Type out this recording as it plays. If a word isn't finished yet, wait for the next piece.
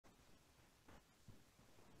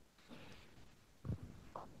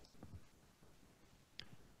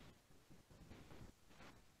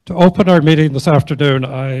To open our meeting this afternoon,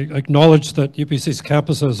 I acknowledge that UBC's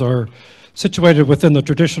campuses are situated within the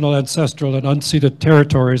traditional, ancestral, and unceded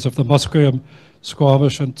territories of the Musqueam,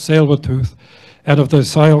 Squamish, and Tsleil-Waututh, and of the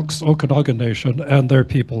Syilx Okanagan Nation and their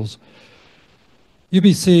peoples.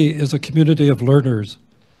 UBC is a community of learners,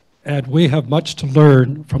 and we have much to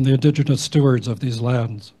learn from the Indigenous stewards of these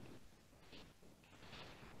lands.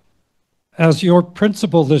 As your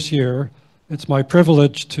principal this year, it's my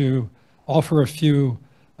privilege to offer a few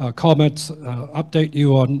comments, update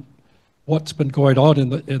you on what's been going on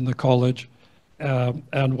in the college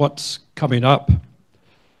and what's coming up.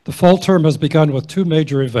 The fall term has begun with two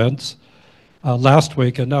major events last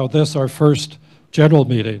week, and now this, our first general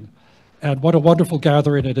meeting. And what a wonderful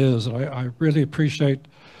gathering it is. And I really appreciate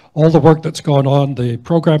all the work that's gone on, the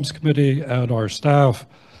programs committee and our staff,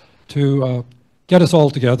 to get us all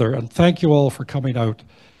together. And thank you all for coming out.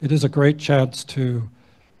 It is a great chance to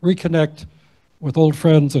reconnect with old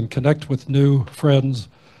friends and connect with new friends.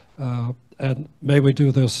 And may we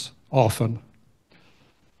do this often.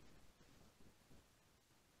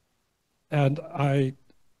 And I,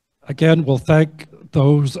 again, will thank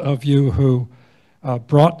those of you who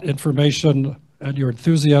brought information and your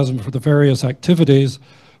enthusiasm for the various activities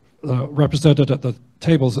represented at the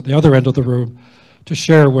tables at the other end of the room to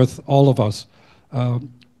share with all of us.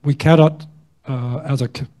 We cannot, as a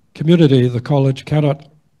community, the college cannot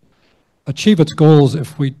achieve its goals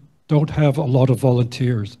if we don't have a lot of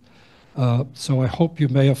volunteers. So I hope you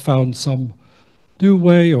may have found some new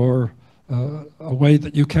way or a way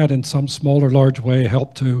that you can, in some small or large way,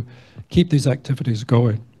 help to keep these activities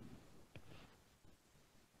going.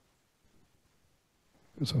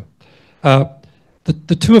 So,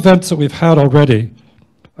 the two events that we've had already,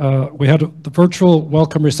 we had the virtual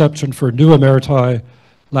welcome reception for new Emeriti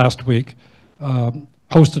last week,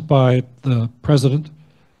 hosted by the president,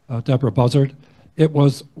 Deborah Buzzard. It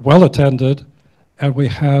was well attended, and we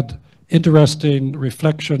had interesting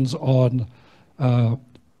reflections on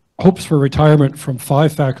hopes for retirement from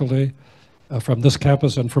 5 faculty from this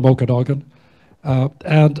campus and from Okanagan,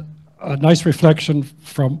 and a nice reflection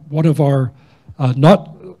from one of our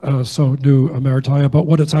not so new Emeriti about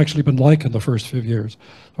what it's actually been like in the first few years.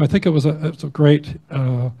 So I think it was a great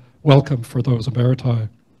welcome for those Emeriti.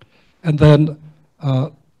 And then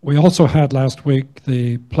we also had last week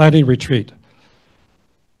the planning retreat.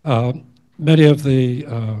 Many of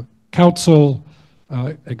the council,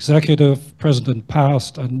 executive, president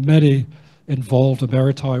past, and many involved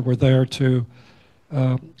Emeriti were there to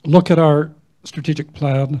look at our strategic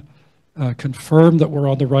plan, confirm that we're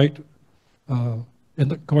on the right,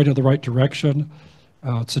 going in the right direction,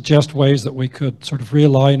 suggest ways that we could sort of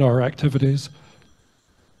realign our activities.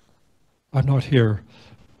 I'm not here.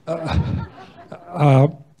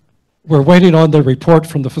 We're waiting on the report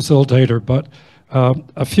from the facilitator, but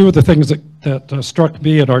a few of the things that struck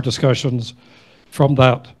me in our discussions from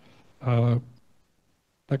that,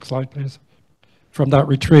 next slide please, from that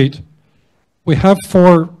retreat. We have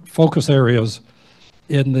 4 focus areas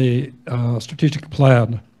in the strategic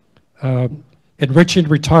plan. Enriching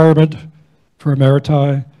retirement for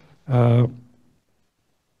Emeriti,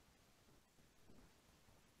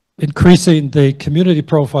 increasing the community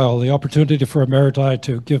profile, the opportunity for Emeriti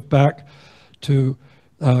to give back to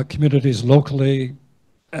communities locally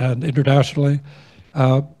and internationally,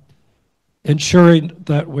 ensuring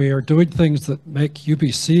that we are doing things that make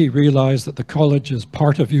UBC realize that the college is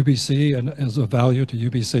part of UBC and is of value to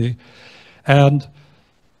UBC, and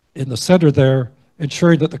in the center there,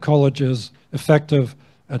 ensuring that the college is effective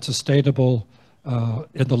and sustainable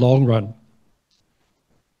in the long run.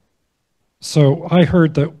 So I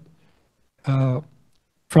heard that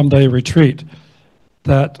from the retreat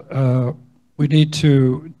that we need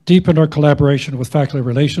to deepen our collaboration with faculty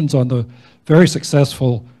relations on the very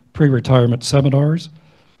successful pre-retirement seminars,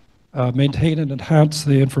 maintain and enhance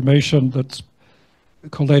the information that's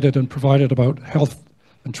collated and provided about health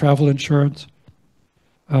and travel insurance,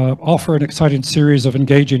 offer an exciting series of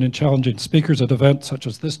engaging and challenging speakers at events such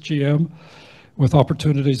as this GM with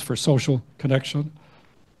opportunities for social connection,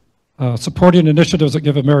 supporting initiatives that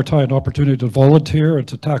give Emeriti an opportunity to volunteer and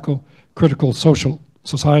to tackle critical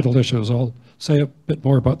societal issues. I'll say a bit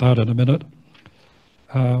more about that in a minute.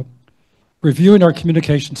 Reviewing our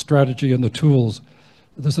communication strategy and the tools.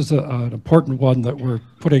 This is an important one that we're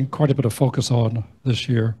putting quite a bit of focus on this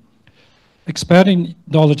year. Expanding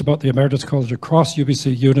knowledge about the Emeritus College across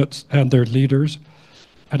UBC units and their leaders,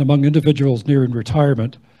 and among individuals nearing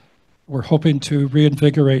retirement. We're hoping to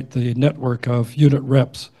reinvigorate the network of unit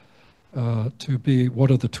reps to be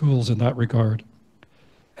one of the tools in that regard.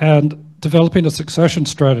 And developing a succession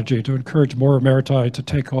strategy to encourage more Emeriti to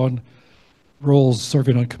take on roles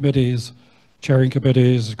serving on committees, chairing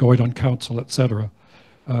committees, going on council, etc.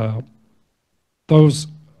 Those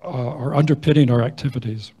are underpinning our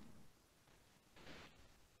activities.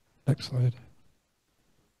 Next slide.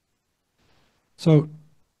 So,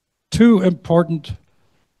 two important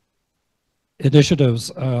initiatives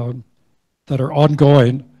that are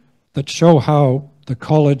ongoing that show how the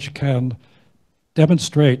college can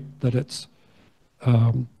demonstrate that it's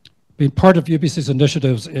been part of UBC's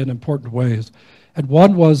initiatives in important ways. And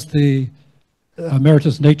one was the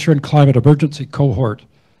Emeritus Nature and Climate Emergency Cohort.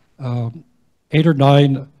 8 or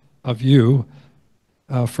 9 of you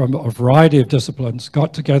from a variety of disciplines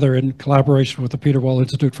got together in collaboration with the Peter Wall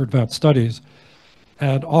Institute for Advanced Studies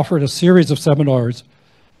and offered a series of seminars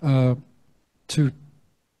to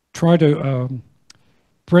try to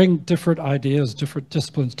bring different ideas, different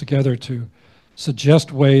disciplines together to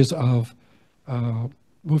suggest ways of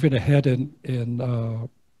moving ahead in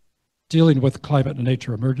dealing with climate and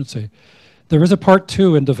nature emergency. There is a part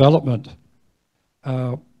 2 in development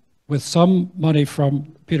with some money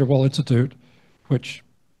from Peter Wall Institute, which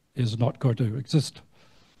is not going to exist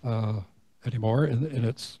anymore in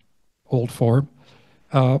its old form,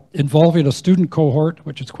 involving a student cohort,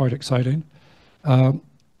 which is quite exciting,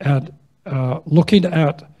 and looking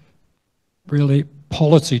at really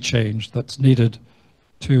policy change that's needed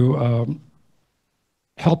to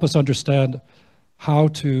help us understand how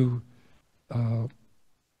to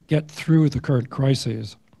get through the current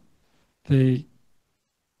crises.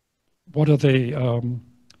 One of the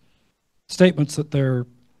statements that they're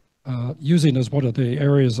using as one of the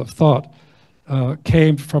areas of thought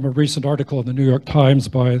came from a recent article in the New York Times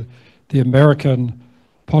by the American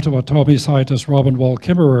Potawatomi scientist Robin Wall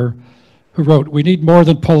Kimmerer, who wrote, "We need more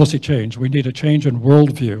than policy change. We need a change in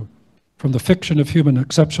worldview, from the fiction of human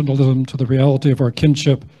exceptionalism to the reality of our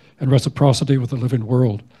kinship and reciprocity with the living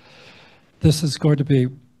world." This is going to be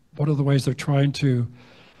one of the ways they're trying to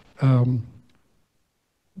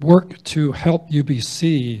work to help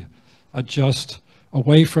UBC adjust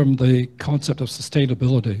away from the concept of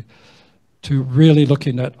sustainability to really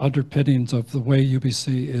looking at underpinnings of the way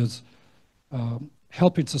UBC is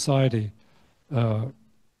helping society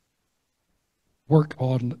work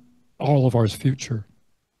on all of ours future.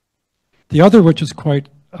 The other, which is quite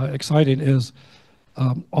exciting, is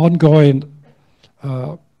ongoing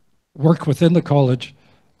work within the college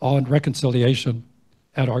on reconciliation.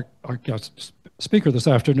 And our guest speaker this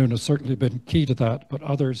afternoon has certainly been key to that, but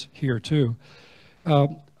others here too.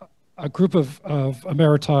 A group of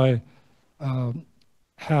Emeriti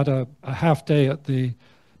had a half day at the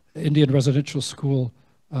Indian Residential School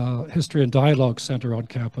History and Dialogue Center on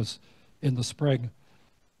campus in the spring.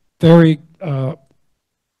 Very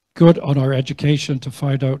good on our education to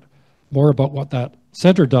find out more about what that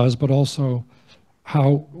center does, but also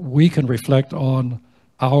how we can reflect on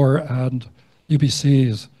our and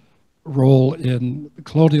UBC's role in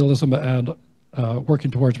colonialism and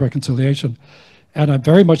working towards reconciliation. And I'm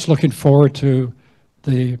very much looking forward to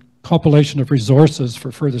the compilation of resources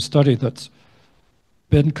for further study that's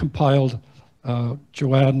been compiled.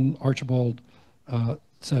 Joanne Archibald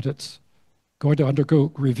said it's going to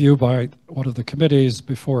undergo review by one of the committees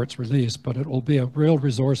before it's released, but it will be a real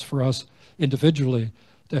resource for us individually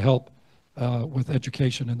to help with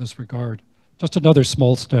education in this regard. Just another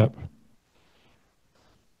small step.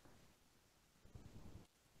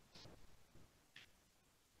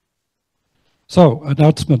 So,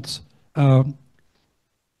 announcements, a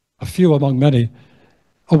few among many.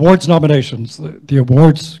 Awards nominations. The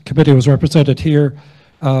awards committee was represented here.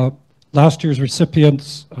 Last year's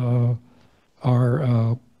recipients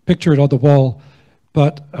are pictured on the wall,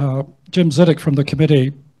 but Jim Zidek from the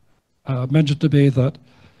committee mentioned to me that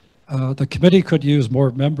the committee could use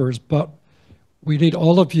more members, but we need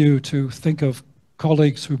all of you to think of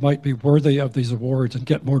colleagues who might be worthy of these awards and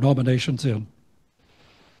get more nominations in.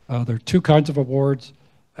 There are two kinds of awards,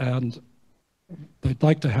 and they'd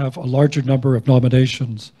like to have a larger number of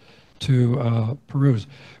nominations to peruse.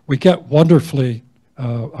 We get wonderfully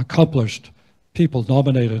accomplished people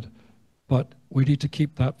nominated, but we need to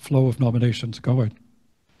keep that flow of nominations going.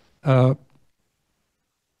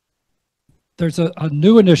 There's a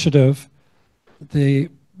new initiative, the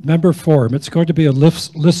member forum. It's going to be a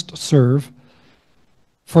list serve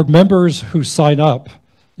for members who sign up.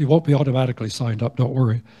 You won't be automatically signed up, don't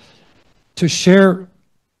worry, to share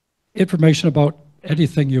information about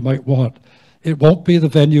anything you might want. It won't be the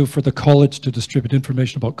venue for the college to distribute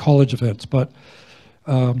information about college events, but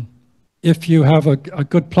if you have a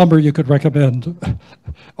good plumber you could recommend,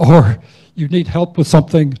 or you need help with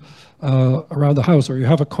something around the house, or you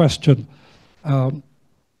have a question,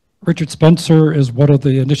 Richard Spencer is one of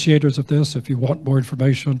the initiators of this. If you want more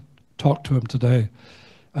information, talk to him today.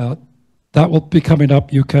 That will be coming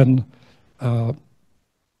up. You can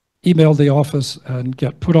email the office and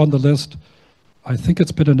get put on the list. I think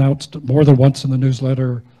it's been announced more than once in the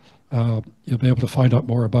newsletter. You'll be able to find out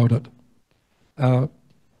more about it.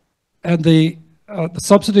 And the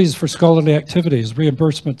subsidies for scholarly activities,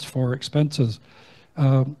 reimbursements for expenses.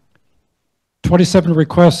 27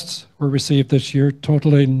 requests were received this year,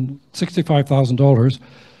 totaling $65,000.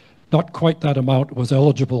 Not quite that amount was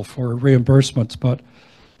eligible for reimbursements, but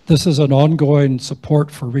this is an ongoing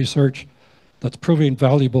support for research that's proving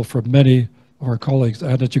valuable for many of our colleagues.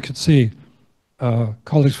 And as you can see,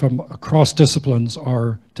 colleagues from across disciplines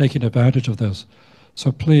are taking advantage of this.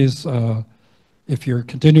 So please, if you're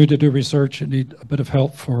continuing to do research and need a bit of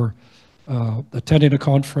help for attending a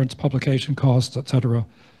conference, publication costs, etc.,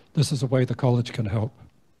 this is a way the college can help.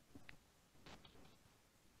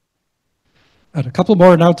 And a couple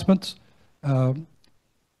more announcements. The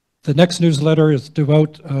next newsletter is due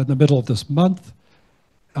out in the middle of this month.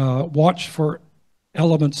 Watch for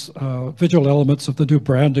elements, visual elements of the new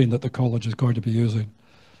branding that the college is going to be using.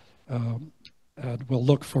 And we'll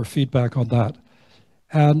look for feedback on that.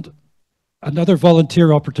 And another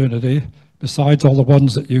volunteer opportunity, besides all the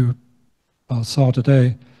ones that you saw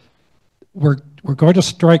today, we're going to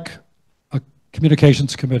strike a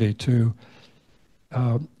communications committee to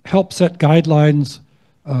help set guidelines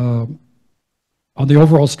on the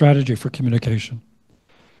overall strategy for communication.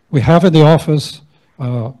 We have in the office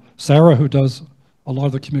Sarah, who does a lot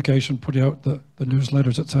of the communication, putting out the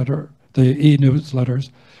newsletters, et cetera, the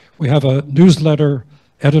e-newsletters. We have a newsletter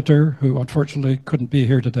editor who unfortunately couldn't be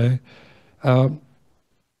here today.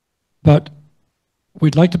 But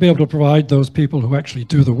we'd like to be able to provide those people who actually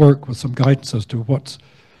do the work with some guidance as to what's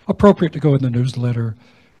appropriate to go in the newsletter,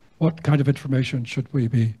 what kind of information should we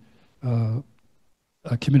be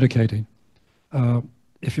communicating.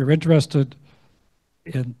 If you're interested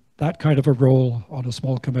in that kind of a role on a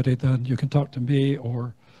small committee, then you can talk to me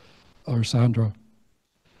or Sandra.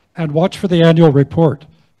 And watch for the annual report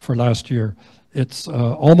for last year. It's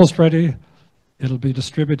almost ready. It'll be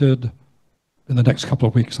distributed in the next couple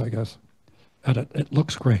of weeks, I guess. And it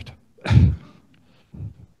looks great.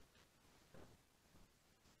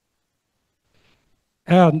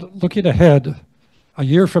 And looking ahead, a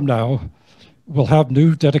year from now, we'll have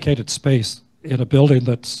new dedicated space in a building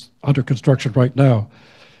that's under construction right now.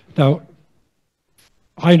 Now,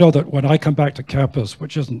 I know that when I come back to campus,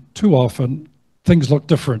 which isn't too often, things look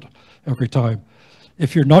different every time.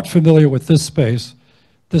 If you're not familiar with this space,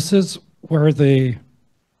 this is where the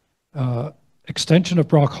extension of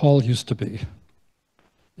Brock Hall used to be.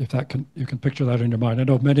 If that you can picture that in your mind. I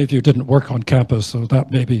know many of you didn't work on campus, so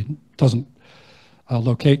that maybe doesn't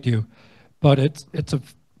locate you. But it's an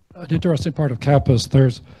interesting part of campus.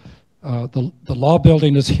 There's the law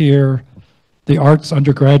building is here. The arts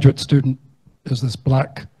undergraduate student is this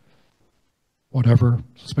black, whatever,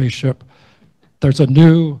 spaceship. There's a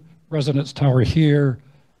new residence tower here.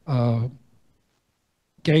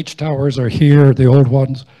 Gauge towers are here, the old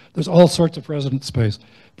ones. There's all sorts of residence space.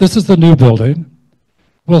 This is the new building.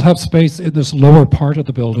 We'll have space in this lower part of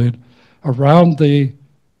the building, around the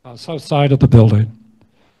south side of the building.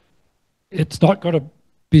 It's not going to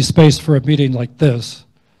be space for a meeting like this,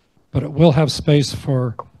 but it will have space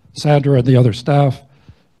for Sandra and the other staff,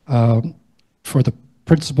 for the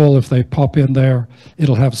principal if they pop in there.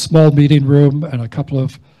 It'll have a small meeting room and a couple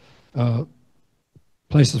of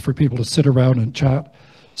places for people to sit around and chat.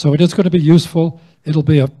 So it is going to be useful. It'll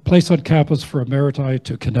be a place on campus for Emeriti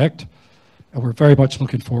to connect, and we're very much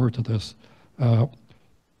looking forward to this.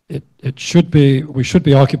 We should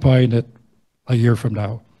be occupying it a year from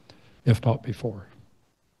now, if not before.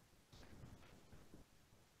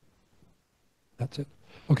 That's it.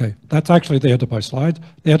 Okay, that's actually the end of my slides,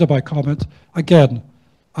 the end of my comments. Again,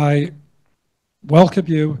 I welcome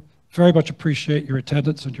you, very much appreciate your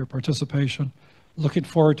attendance and your participation. Looking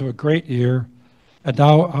forward to a great year. And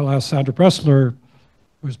now I'll ask Sandra Bressler,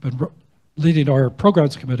 who's been leading our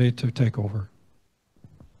programs committee, to take over.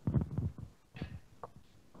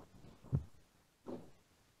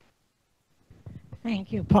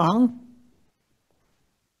 Thank you, Paul.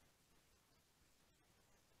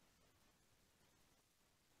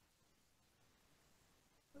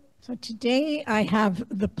 So today I have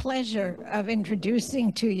the pleasure of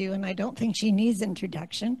introducing to you, and I don't think she needs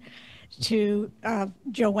introduction, to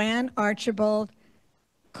Joanne Archibald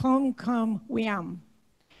Q'um Q'um Xiiem,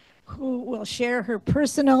 who will share her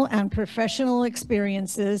personal and professional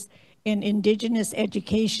experiences in Indigenous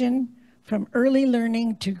education, from early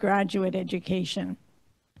learning to graduate education.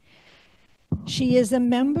 She is a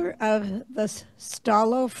member of the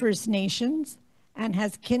Stalo First Nations and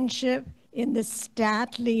has kinship in the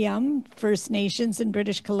St'át'imc First Nations in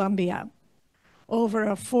British Columbia. Over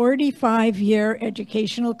a 45-year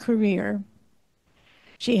educational career,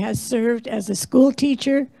 she has served as a school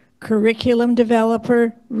teacher, curriculum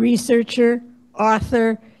developer, researcher,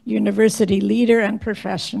 author, university leader, and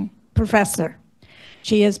professor.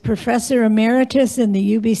 She is Professor Emeritus in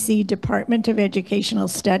the UBC Department of Educational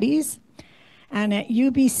Studies, and at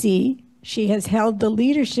UBC, she has held the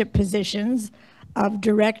leadership positions of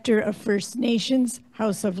Director of First Nations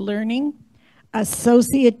House of Learning,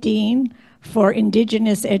 Associate Dean for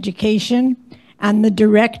Indigenous Education, and the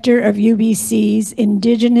Director of UBC's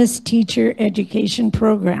Indigenous Teacher Education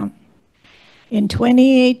Program. In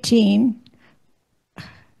 2018,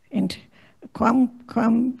 Q'um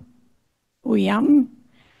Q'um Xiiem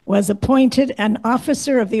was appointed an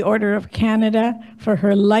Officer of the Order of Canada for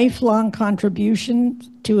her lifelong contribution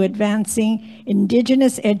to advancing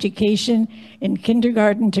Indigenous education in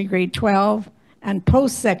kindergarten to grade 12 and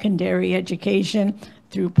post-secondary education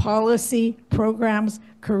through policy, programs,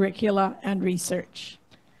 curricula, and research.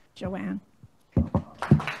 Joanne.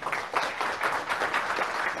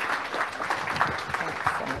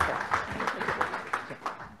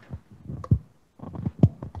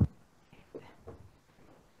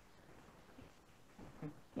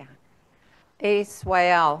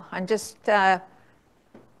 Swayel. I'm just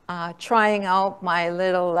trying out my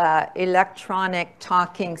little electronic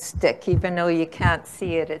talking stick, even though you can't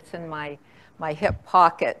see it. It's in my hip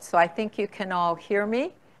pocket. So I think you can all hear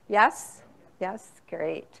me. Yes? Yes?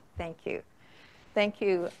 Great. Thank you. Thank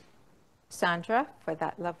you, Sandra, for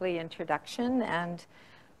that lovely introduction. And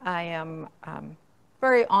I am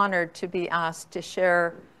very honored to be asked to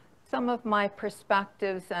share some of my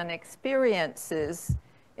perspectives and experiences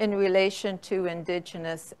in relation to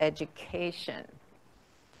Indigenous education.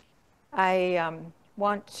 I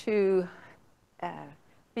want to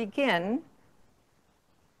begin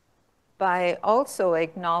by also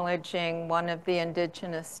acknowledging one of the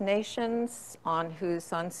Indigenous nations on whose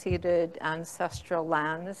unceded ancestral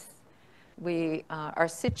lands we are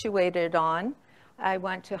situated on. I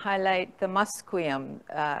want to highlight the Musqueam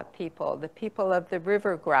people, the people of the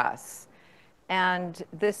river grass. And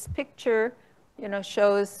this picture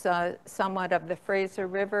shows somewhat of the Fraser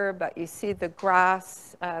River, but you see the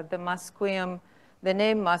grass, the Musqueam. The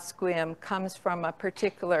name Musqueam comes from a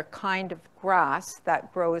particular kind of grass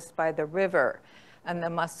that grows by the river. And the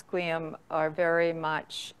Musqueam are very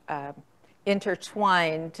much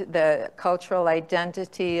intertwined, the cultural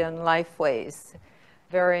identity and lifeways,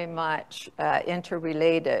 very much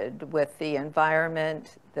interrelated with the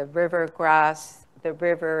environment, the river grass, the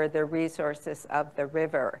river, the resources of the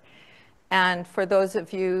river. And for those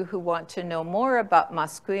of you who want to know more about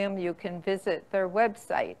Musqueam, you can visit their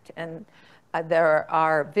website. And there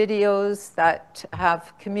are videos that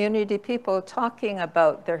have community people talking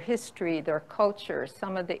about their history, their culture,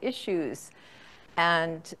 some of the issues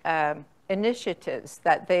and initiatives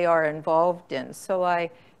that they are involved in. So I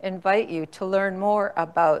invite you to learn more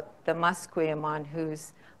about the Musqueam on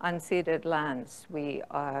whose unceded lands we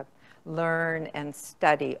learn and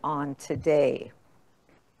study on today.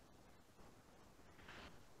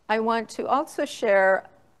 I want to also share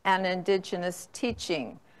an Indigenous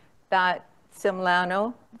teaching that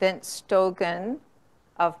Simlano Vince Stogan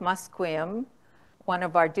of Musqueam, one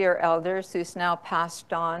of our dear elders who's now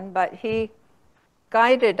passed on, but he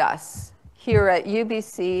guided us here at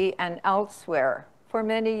UBC and elsewhere for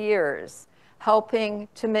many years, helping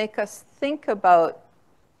to make us think about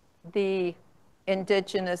the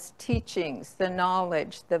Indigenous teachings, the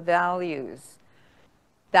knowledge, the values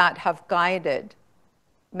that have guided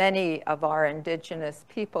many of our Indigenous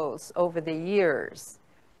peoples over the years,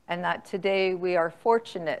 and that today we are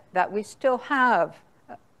fortunate that we still have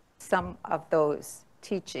some of those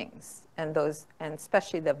teachings and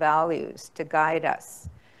especially the values to guide us.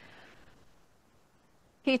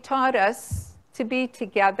 He taught us to be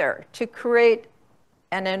together, to create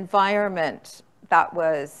an environment that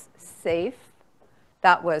was safe,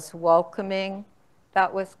 that was welcoming,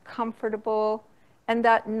 that was comfortable, and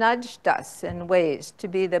that nudged us in ways to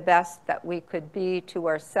be the best that we could be to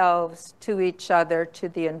ourselves, to each other, to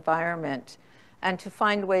the environment, and to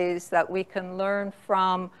find ways that we can learn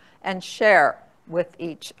from and share with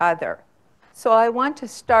each other. So I want to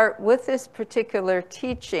start with this particular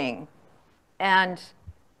teaching, and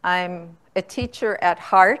I'm a teacher at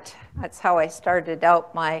heart. That's how I started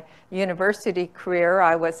out my university career.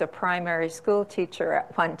 I was a primary school teacher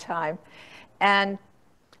at one time. And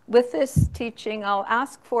with this teaching, I'll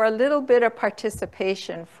ask for a little bit of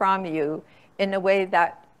participation from you in a way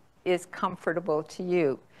that is comfortable to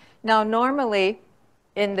you. Now, normally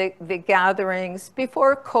in the gatherings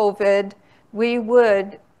before COVID, we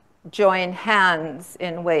would join hands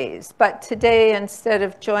in ways. But today, instead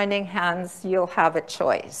of joining hands, you'll have a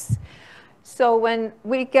choice. So when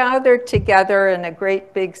we gathered together in a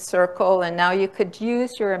great big circle, and now you could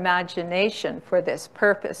use your imagination for this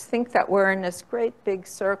purpose, think that we're in this great big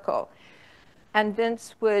circle. And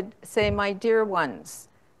Vince would say, my dear ones,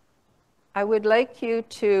 I would like you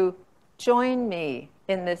to join me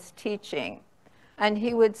in this teaching. And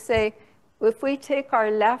he would say, if we take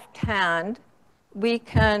our left hand, we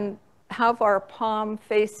can have our palm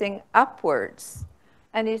facing upwards.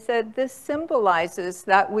 And he said, this symbolizes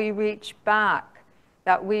that we reach back,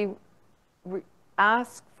 that we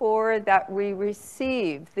ask for, that we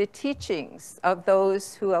receive the teachings of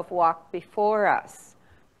those who have walked before us.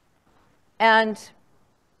 And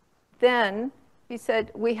then he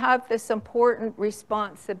said, we have this important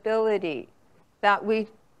responsibility that when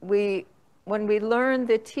we learn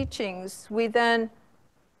the teachings, we then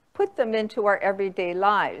put them into our everyday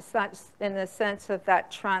lives. That's in the sense of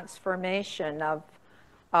that transformation of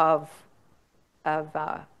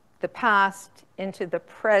the past into the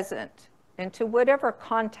present, into whatever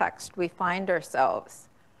context we find ourselves.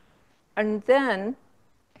 And then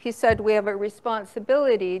he said we have a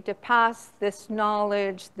responsibility to pass this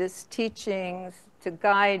knowledge, this teachings, to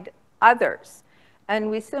guide others. And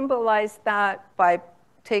we symbolize that by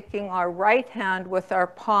taking our right hand with our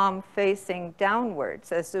palm facing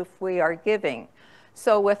downwards, as if we are giving.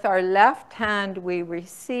 So with our left hand, we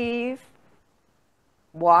receive,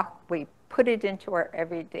 we put it into our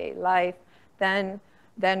everyday life, then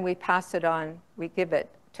we pass it on, we give it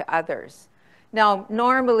to others. Now,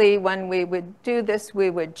 normally when we would do this, we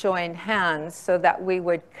would join hands so that we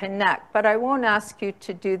would connect, but I won't ask you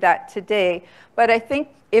to do that today. But I think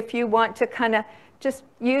if you want to kind of just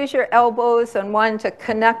use your elbows on one to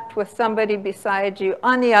connect with somebody beside you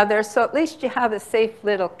on the other, so at least you have a safe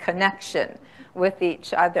little connection with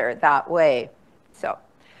each other that way.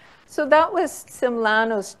 So that was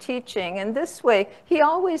Simlano's teaching, and this way, he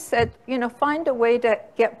always said, you know, find a way to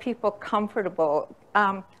get people comfortable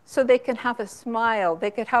so they can have a smile,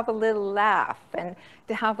 they could have a little laugh, and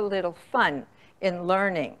to have a little fun in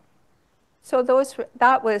learning. So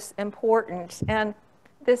that was important, and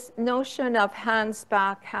this notion of hands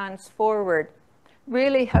back, hands forward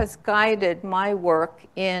really has guided my work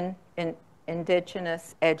in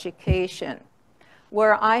Indigenous education,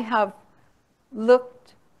 where I have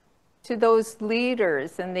looked to those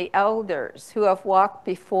leaders and the elders who have walked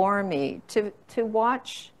before me to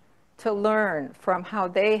watch, to learn from how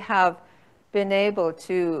they have been able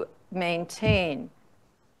to maintain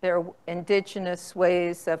their Indigenous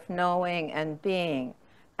ways of knowing and being,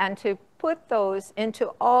 and to put those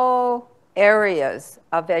into all areas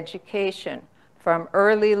of education, from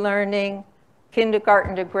early learning,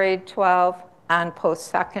 kindergarten to grade 12, and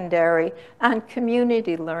post-secondary, and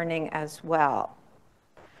community learning as well.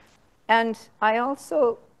 And I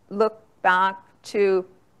also look back to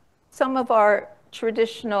some of our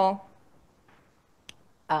traditional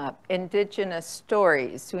Indigenous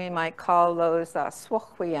stories. We might call those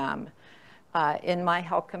Swachwiam in my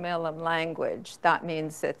Halkamilam language. That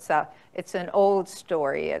means it's an old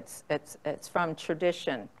story. It's from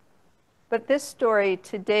tradition. But this story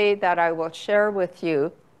today that I will share with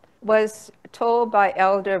you was told by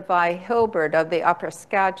Elder Vi Hilbert of the Upper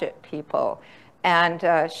Skagit people.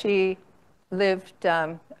 And she lived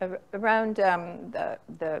around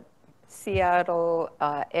the Seattle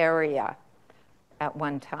area at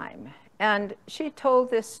one time. And she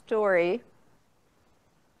told this story,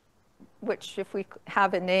 which if we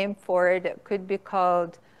have a name for it, it could be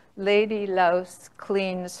called Lady Louse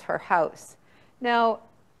Cleans Her House. Now,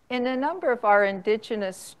 in a number of our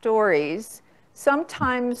Indigenous stories,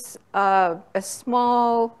 sometimes a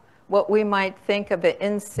small, what we might think of an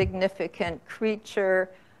insignificant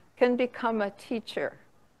creature can become a teacher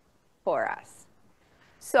for us.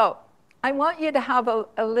 So I want you to have a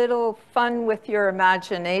little fun with your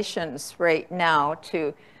imaginations right now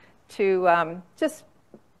to just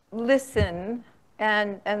listen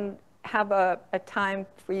and have a time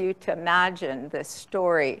for you to imagine this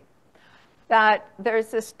story. That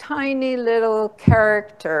there's this tiny little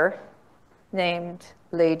character named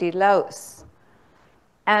Lady Louse.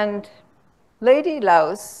 And Lady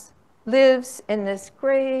Louse lives in this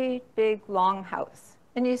great big longhouse.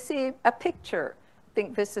 And you see a picture. I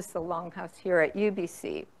think this is the longhouse here at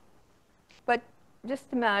UBC. But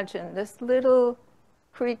just imagine this little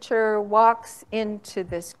creature walks into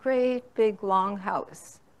this great big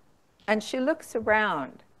longhouse. And she looks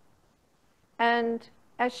around. And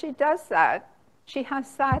as she does that, she has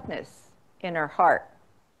sadness in her heart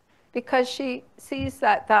because she sees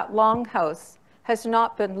that that longhouse has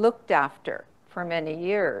not been looked after for many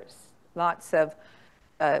years. Lots of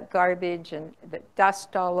garbage and the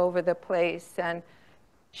dust all over the place. And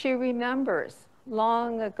she remembers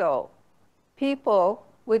long ago, people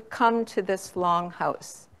would come to this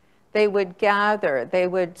longhouse. They would gather, they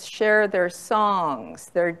would share their songs,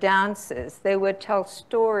 their dances, they would tell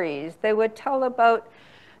stories, they would tell about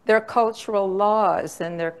their cultural laws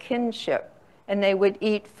and their kinship, and they would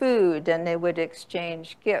eat food and they would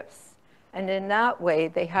exchange gifts. And in that way,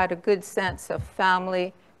 they had a good sense of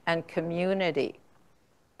family and community,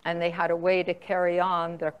 and they had a way to carry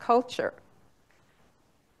on their culture.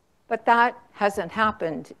 But that hasn't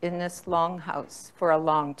happened in this longhouse for a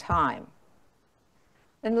long time.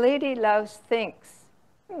 And Lady Louse thinks,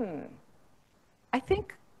 I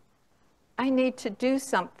think I need to do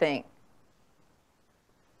something.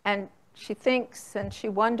 And she thinks and she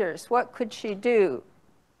wonders, what could she do?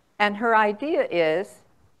 And her idea is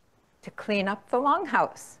to clean up the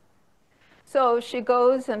longhouse. So she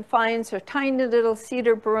goes and finds her tiny little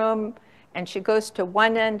cedar broom, and she goes to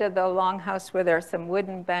one end of the longhouse where there are some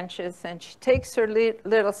wooden benches, and she takes her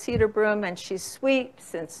little cedar broom and she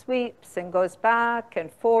sweeps and goes back and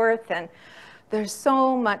forth, and there's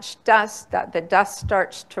so much dust that the dust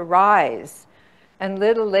starts to rise. And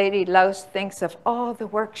little Lady Louse thinks of all the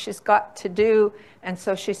work she's got to do, and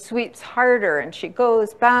so she sweeps harder, and she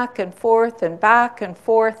goes back and forth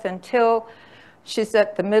until she's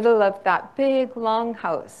at the middle of that big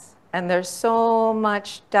longhouse, and there's so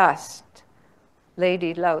much dust.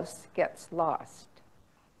 Lady Louse gets lost.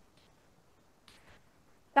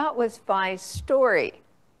 That was Vi's story.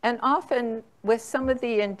 And often with some of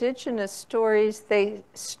the Indigenous stories, they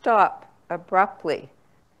stop abruptly.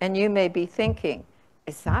 And you may be thinking,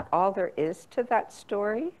 is that all there is to that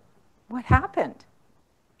story? What happened?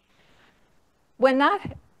 When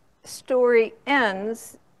that story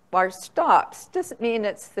ends or stops, doesn't mean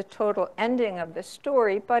it's the total ending of the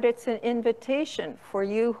story, but it's an invitation for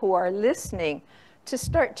you who are listening to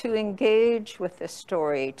start to engage with the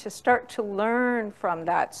story, to start to learn from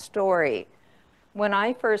that story. When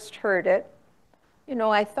I first heard it,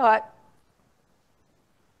 I thought,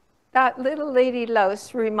 that little Lady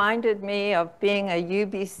Louse reminded me of being a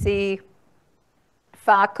UBC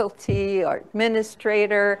faculty or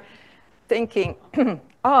administrator, thinking,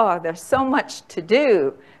 oh, there's so much to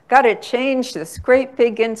do. Got to change this great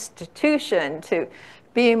big institution to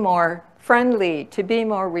be more friendly, to be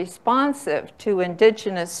more responsive to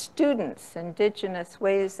Indigenous students, Indigenous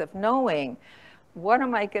ways of knowing. What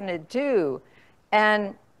am I going to do?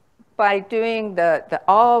 And by doing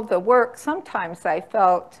all the work, sometimes I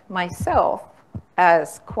felt myself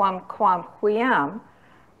as Q'um Q'um Xiiem,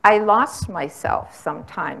 I lost myself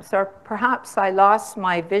sometimes, or perhaps I lost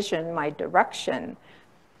my vision, my direction.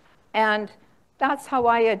 And that's how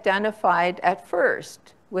I identified at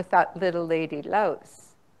first with that little Lady Louse.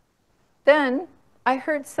 Then I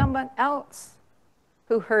heard someone else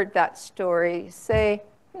who heard that story say,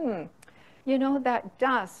 that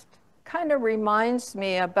dust kind of reminds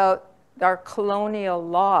me about our colonial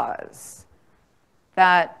laws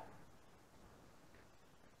that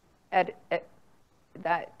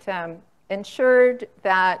ensured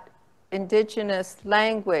that Indigenous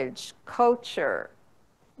language, culture,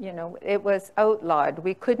 it was outlawed.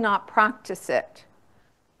 We could not practice it.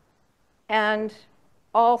 And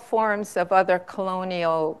all forms of other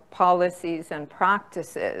colonial policies and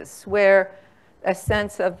practices where a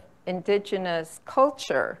sense of Indigenous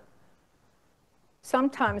culture,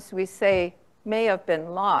 sometimes we say, may have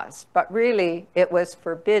been lost, but really it was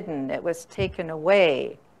forbidden, it was taken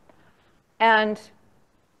away. And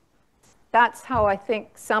that's how I think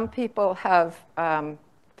some people have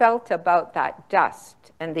felt about that dust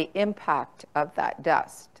and the impact of that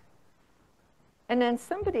dust. And then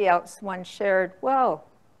somebody else once shared, well,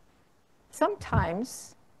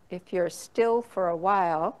 sometimes if you're still for a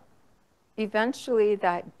while, eventually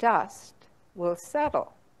that dust will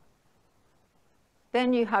settle.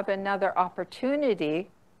 Then you have another opportunity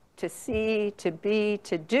to see, to be,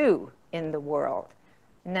 to do in the world.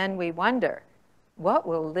 And then we wonder, what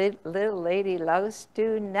will little Lady Louse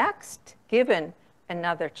do next, given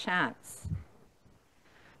another chance?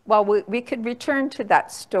 Well, we could return to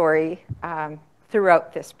that story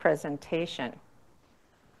throughout this presentation.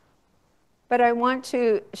 But I want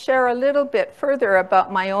to share a little bit further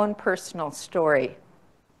about my own personal story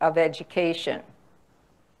of education.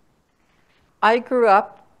 I grew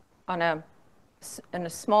up in a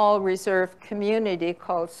small reserve community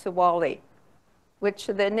called Suwali. which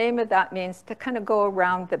the name of that means to kind of go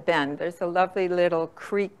around the bend. There's a lovely little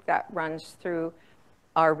creek that runs through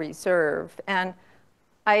our reserve. And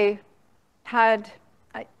I had,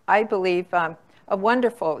 I believe, a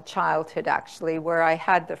wonderful childhood, actually, where I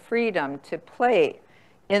had the freedom to play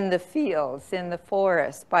in the fields, in the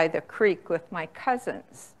forest, by the creek with my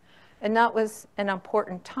cousins. And that was an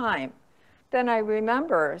important time. Then I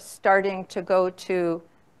remember starting to go to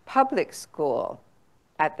public school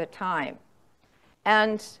at the time.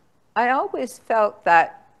 And I always felt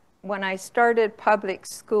that when I started public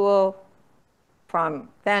school from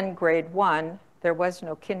then grade 1, there was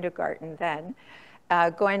no kindergarten then,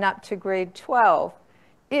 going up to grade 12,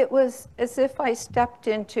 it was as if I stepped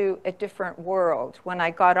into a different world when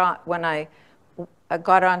I got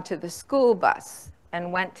onto the school bus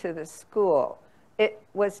and went to the school. It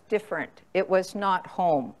was different. It was not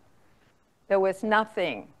home. There was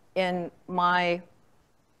nothing in my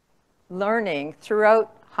learning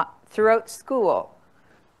throughout school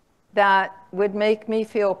that would make me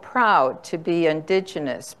feel proud to be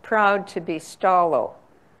Indigenous, proud to be Stalo.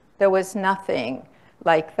 There was nothing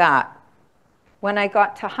like that. When I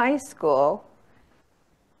got to high school,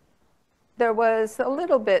 there was a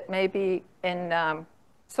little bit maybe in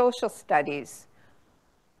social studies,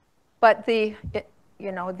 but the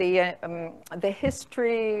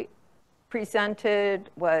history presented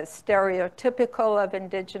was stereotypical of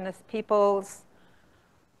Indigenous peoples.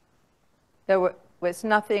 There was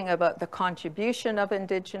nothing about the contribution of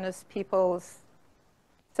Indigenous peoples.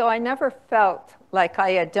 So I never felt like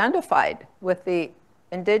I identified with the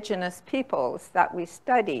Indigenous peoples that we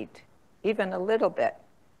studied, even a little bit.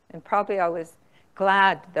 And probably I was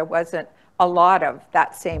glad there wasn't a lot of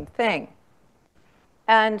that same thing.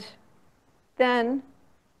 And then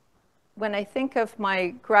when I think of my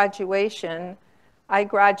graduation, I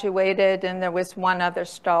graduated and there was one other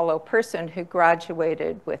Stalo person who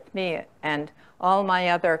graduated with me, and all my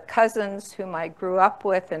other cousins whom I grew up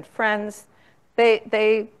with and friends,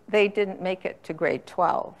 they didn't make it to grade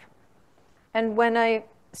 12. And when I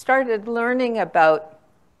started learning about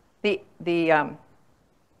the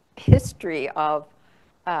history of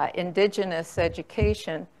Indigenous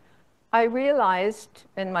education, I realized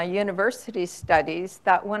in my university studies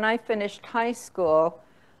that when I finished high school,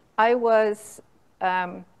 I was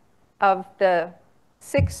of the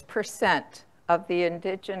 6% of the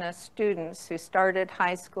Indigenous students who started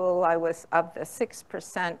high school, I was of the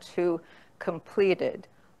 6% who completed.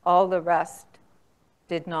 All the rest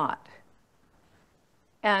did not.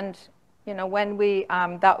 And when we,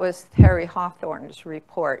 that was Harry Hawthorne's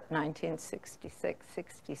report,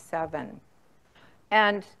 1966-67.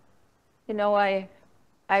 And I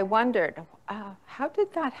wondered, how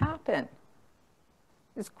did that happen?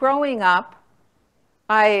 Because growing up,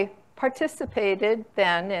 I participated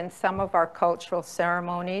then in some of our cultural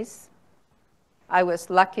ceremonies. I was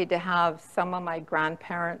lucky to have some of my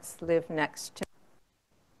grandparents live next to me.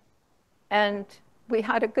 And we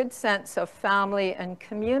had a good sense of family and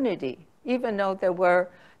community, even though there were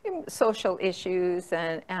social issues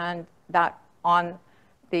and that on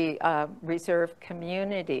the reserve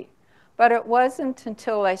community. But it wasn't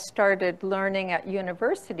until I started learning at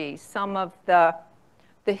university some of the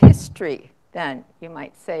history, then you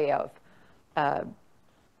might say,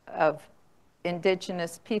 of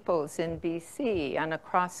Indigenous peoples in BC and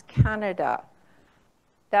across Canada,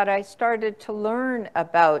 that I started to learn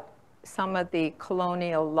about some of the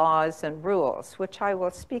colonial laws and rules, which I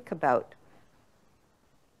will speak about.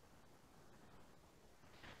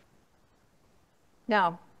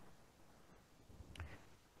 Now,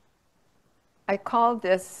 I call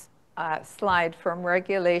this slide From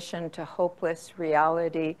Regulation to Hopeless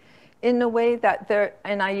Reality in the way that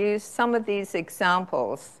and I use some of these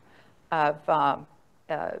examples of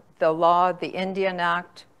the law, the Indian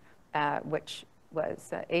Act, which was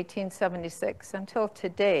 1876 until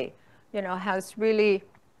today, has really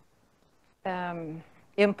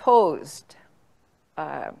imposed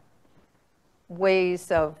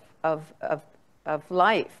ways of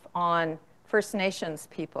life on First Nations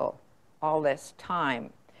people all this time.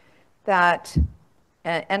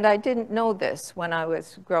 And I didn't know this when I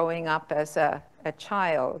was growing up as a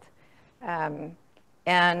child. And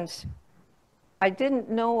I didn't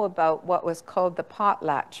know about what was called the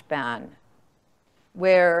potlatch ban,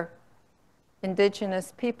 where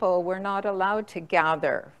Indigenous people were not allowed to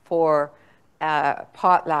gather for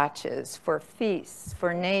potlatches, for feasts,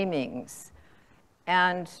 for namings.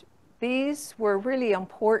 And these were really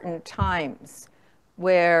important times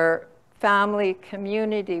where family,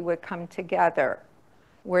 community would come together,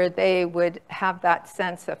 where they would have that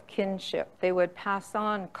sense of kinship. They would pass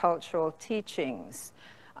on cultural teachings.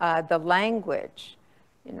 the language.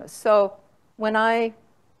 So when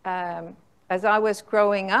as I was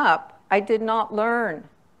growing up, I did not learn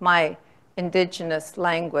my Indigenous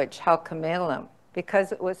language, Halkomelem,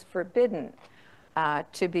 because it was forbidden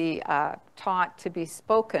to be taught, to be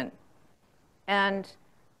spoken. And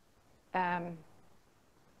I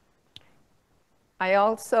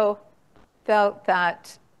also felt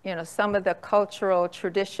that, some of the cultural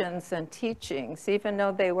traditions and teachings, even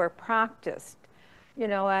though they were practiced,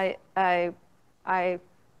 I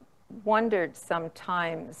wondered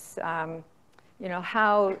sometimes,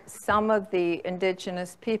 how some of the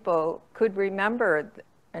Indigenous people could remember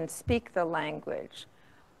and speak the language,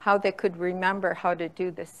 how they could remember how to do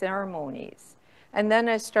the ceremonies. And then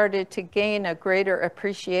I started to gain a greater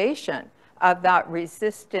appreciation of that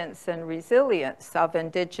resistance and resilience of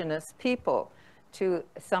Indigenous people to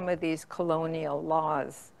some of these colonial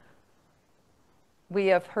laws. We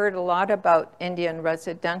have heard a lot about Indian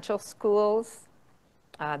residential schools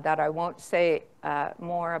that I won't say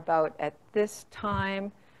more about at this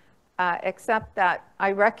time, except that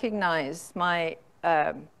I recognize my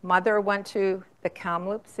mother went to the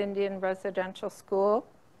Kamloops Indian Residential School,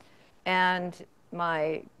 and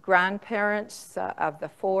my grandparents, of the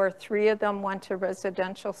four, three of them went to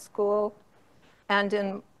residential school. And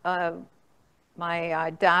in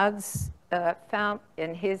my dad's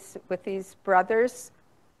with his brothers,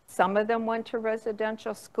 some of them went to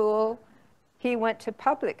residential school. He went to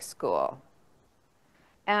public school.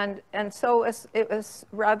 And so it was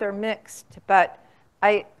rather mixed, but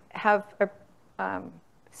I have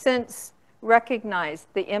since recognized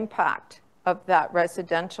the impact of that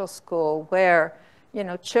residential school where,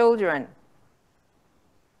 children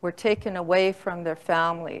were taken away from their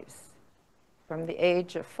families from the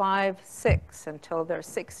age of 5, 6 until they're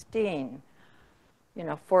 16,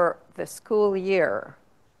 for the school year.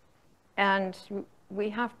 And we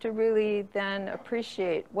have to really then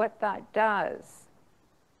appreciate what that does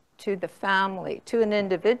to the family, to an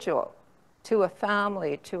individual, to a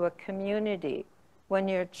family, to a community. When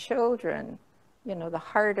your children, the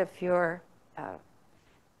heart of your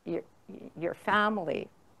family,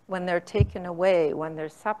 when they're taken away, when they're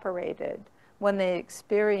separated, when they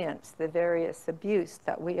experience the various abuse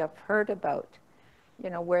that we have heard about,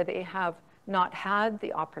 where they have not had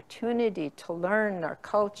the opportunity to learn their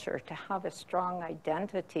culture, to have a strong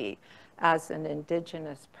identity as an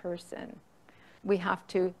Indigenous person. We have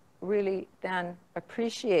to really then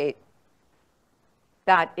appreciate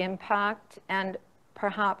that impact, and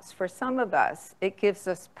perhaps for some of us, it gives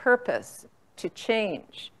us purpose to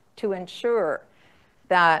change, to ensure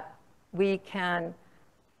that we can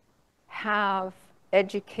have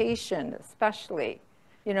education, especially,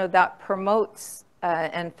 that promotes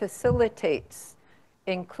and facilitates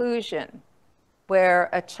inclusion, where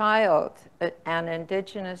a child, an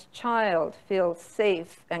Indigenous child, feels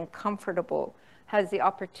safe and comfortable, has the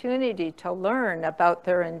opportunity to learn about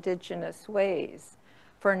their Indigenous ways.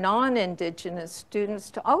 For non-Indigenous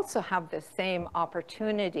students to also have the same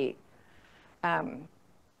opportunity.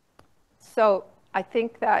 So I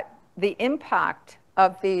think that the impact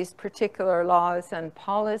of these particular laws and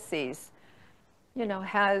policies,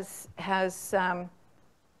 has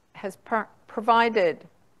provided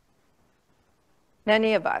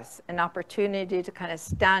many of us an opportunity to kind of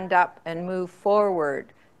stand up and move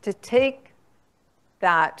forward, to take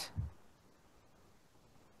that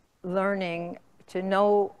learning, to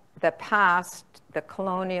know the past, the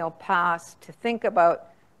colonial past, to think about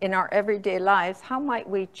in our everyday lives, how might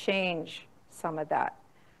we change some of that?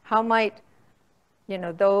 How might,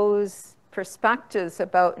 those perspectives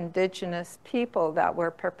about Indigenous people that were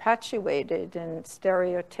perpetuated in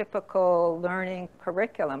stereotypical learning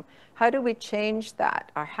curriculum, how do we change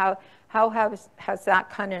that? Or how has that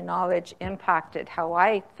kind of knowledge impacted how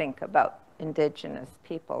I think about Indigenous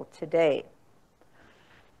people today?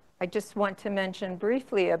 I just want to mention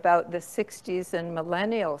briefly about the 60s and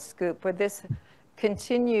millennial scoop, where this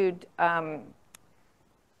continued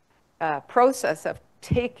process of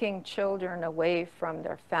taking children away from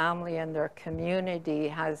their family and their community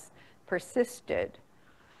has persisted.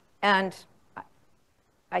 And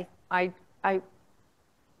I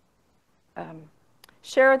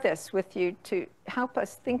share this with you to help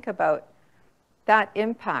us think about that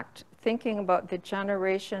impact, thinking about the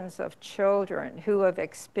generations of children who have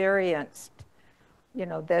experienced,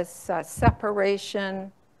 this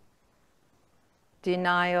separation,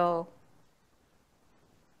 denial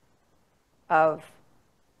of,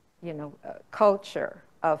 culture,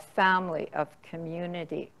 of family, of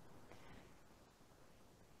community.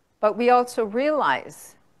 But we also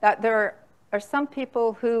realize that there are some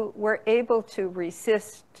people who were able to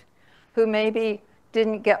resist, who maybe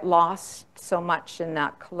didn't get lost so much in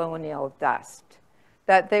that colonial dust,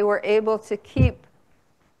 that they were able to keep,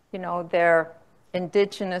 you know, their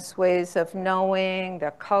indigenous ways of knowing,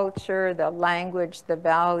 their culture, the language, the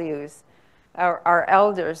values. Our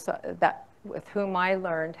elders that with whom I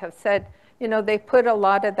learned have said, you know, they put a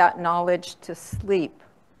lot of that knowledge to sleep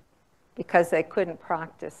because they couldn't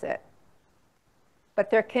practice it. But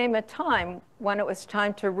there came a time when it was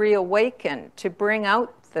time to reawaken, to bring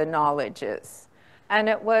out the knowledges. And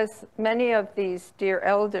it was many of these dear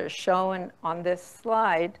elders shown on this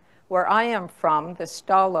slide, where I am from, the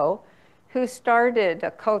Stalo, who started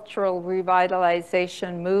a cultural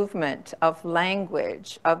revitalization movement of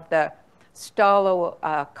language, of the Stalo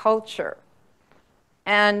culture,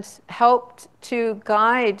 and helped to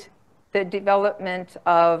guide the development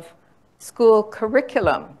of school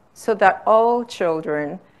curriculum so that all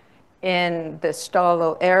children in the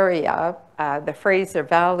Stalo area, the Fraser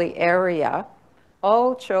Valley area,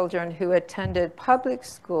 all children who attended public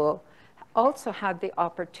school also had the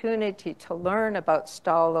opportunity to learn about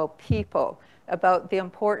Stalo people, about the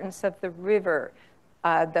importance of the river,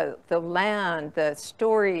 the land, the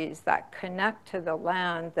stories that connect to the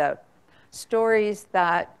land, the stories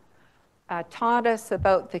that taught us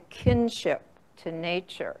about the kinship to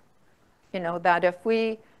nature. You know, that if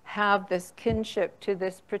we have this kinship to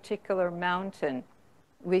this particular mountain,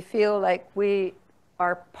 we feel like we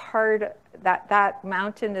are part, that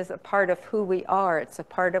mountain is a part of who we are, it's a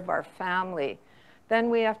part of our family. Then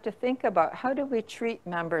we have to think about, how do we treat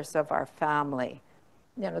members of our family?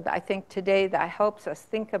 You know, I think today that helps us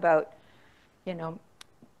think about, you know,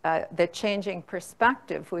 the changing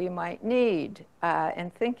perspective we might need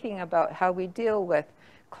in thinking about how we deal with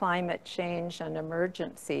climate change and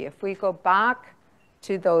emergency. If we go back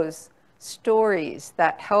to those stories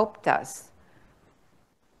that helped us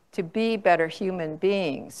to be better human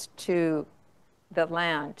beings, to the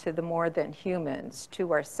land, to the more than humans,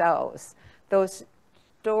 to ourselves, those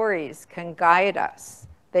stories can guide us.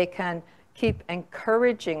 They can keep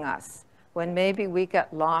encouraging us when maybe we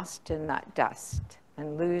get lost in that dust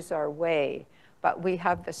and lose our way. But we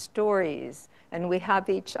have the stories and we have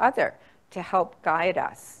each other to help guide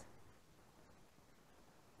us.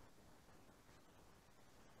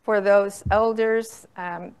 For those elders,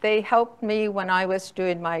 they helped me when I was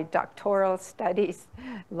doing my doctoral studies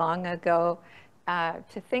long ago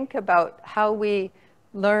to think about how we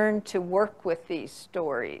learn to work with these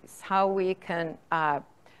stories, how we can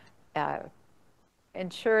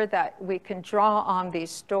ensure that we can draw on these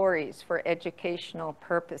stories for educational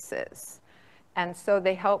purposes. And so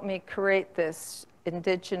they helped me create this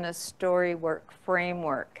Indigenous story work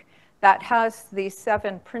framework that has these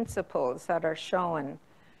 7 principles that are shown: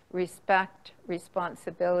 respect,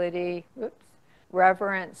 responsibility,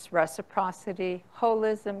 reverence, reciprocity,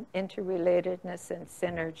 holism, interrelatedness, and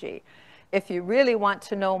synergy. If you really want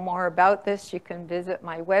to know more about this, you can visit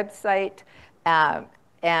my website and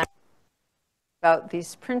about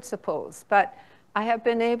these principles. But I have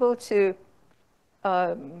been able to,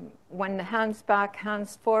 when the hands back,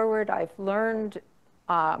 hands forward, I've learned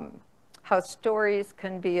how stories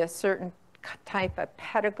can be a certain type of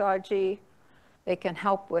pedagogy. They can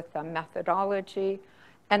help with the methodology.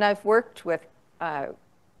 And I've worked with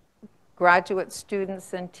graduate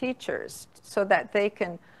students and teachers so that they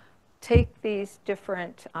can take these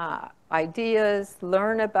different ideas,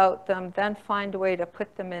 learn about them, then find a way to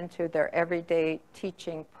put them into their everyday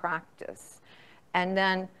teaching practice. And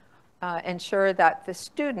then ensure that the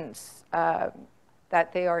students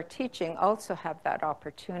that they are teaching also have that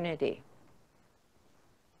opportunity.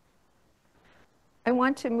 I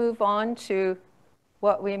want to move on to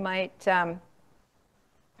what we might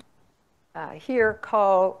here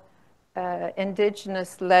call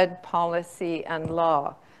Indigenous-led policy and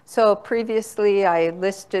law. So previously I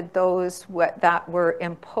listed those that were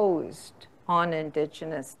imposed on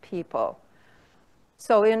Indigenous people.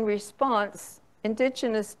 So in response,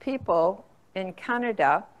 Indigenous people in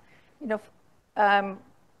Canada, you know,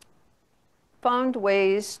 found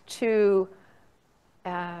ways to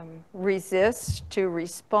resist, to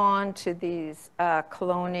respond to these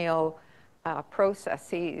colonial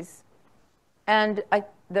processes. And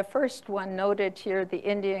the first one noted here, the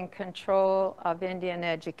Indian Control of Indian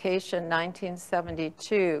Education,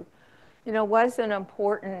 1972, you know, was an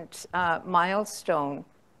important milestone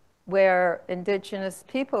where Indigenous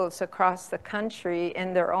peoples across the country,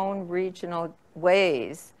 in their own regional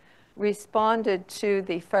ways, responded to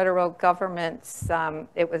the federal government's,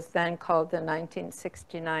 it was then called the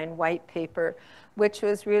 1969 White Paper, which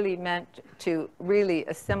was really meant to really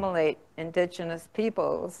assimilate Indigenous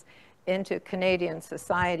peoples into Canadian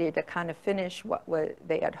society to kind of finish what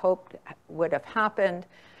they had hoped would have happened,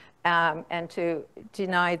 and to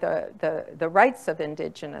deny the rights of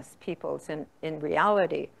Indigenous peoples in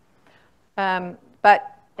reality.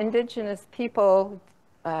 But Indigenous people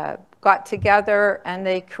got together and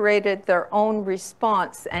they created their own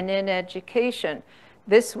response. And in education,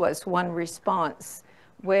 this was one response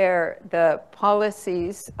where the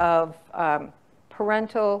policies of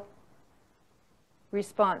parental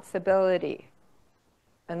responsibility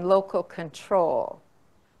and local control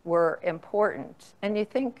were important. And you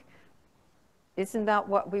think, isn't that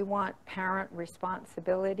what we want? Parent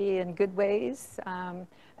responsibility in good ways?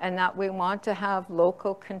 And that we want to have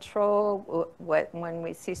local control. When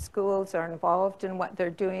we see schools are involved in what they're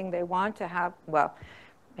doing, they want to have, well,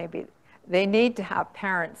 maybe they need to have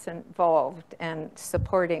parents involved and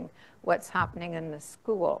supporting what's happening in the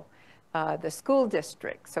school. The school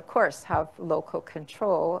districts, of course, have local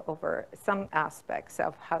control over some aspects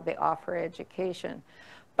of how they offer education.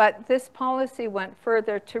 But this policy went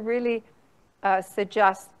further to really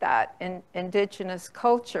suggest that Indigenous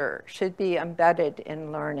culture should be embedded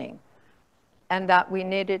in learning, and that we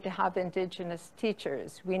needed to have Indigenous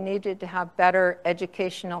teachers. We needed to have better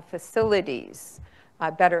educational facilities,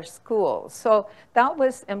 better schools. So that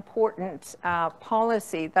was important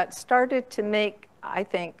policy that started to make, I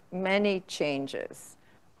think, many changes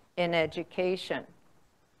in education.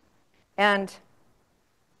 And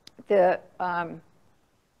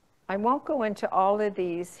I won't go into all of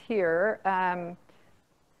these here,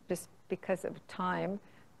 just because of time,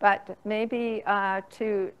 but maybe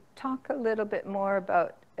to talk a little bit more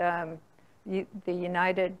about the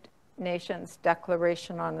United Nations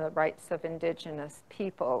Declaration on the Rights of Indigenous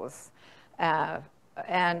Peoples.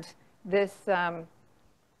 And this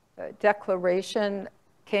declaration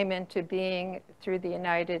came into being through the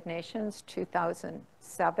United Nations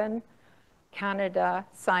 2007. Canada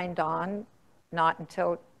signed on not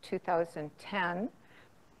until 2010.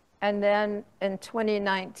 And then in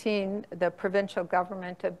 2019, the provincial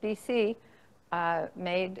government of BC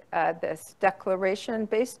made this declaration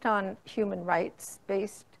based on human rights,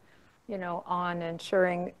 based, on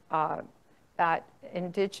ensuring that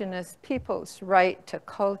Indigenous peoples' right to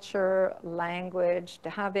culture, language, to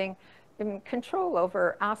having control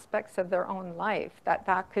over aspects of their own life,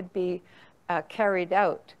 that could be carried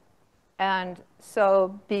out. And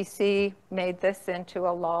so BC made this into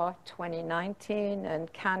a law 2019,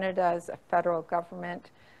 and Canada as a federal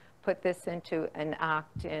government put this into an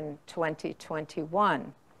act in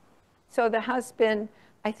 2021. So there has been,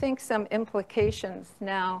 I think, some implications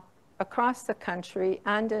now across the country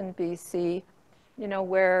and in BC,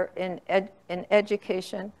 where in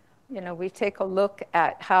education, we take a look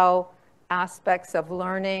at how aspects of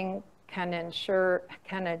learning can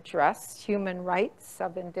address human rights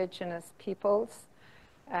of Indigenous peoples.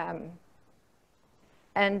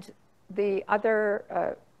 And the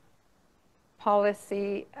other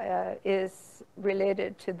policy is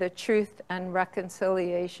related to the Truth and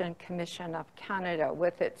Reconciliation Commission of Canada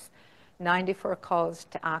with its 94 calls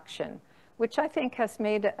to action, which I think has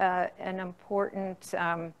made an important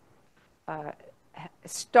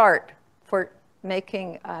start for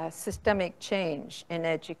making systemic change in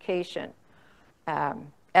education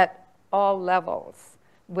at all levels.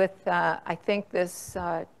 With, I think, this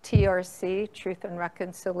TRC, Truth and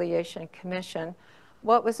Reconciliation Commission,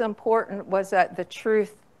 what was important was that the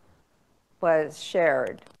truth was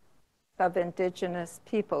shared of Indigenous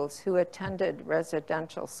peoples who attended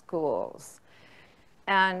residential schools,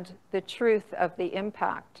 and the truth of the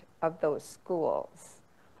impact of those schools,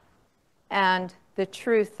 and the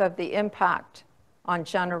truth of the impact on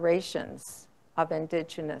generations of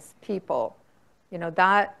Indigenous people.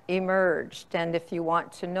 That emerged, and if you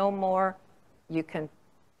want to know more, you can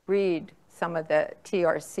read some of the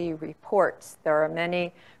TRC reports. There are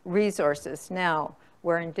many resources now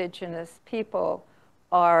where Indigenous people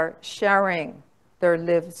are sharing their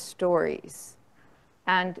lived stories.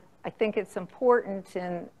 And I think it's important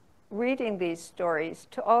in reading these stories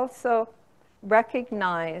to also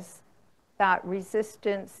recognize that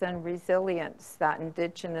resistance and resilience that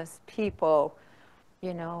Indigenous people,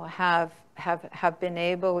 have been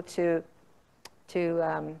able to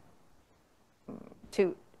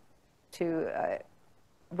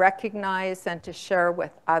recognize and to share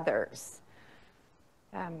with others.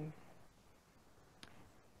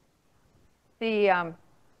 The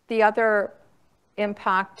other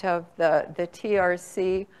impact of the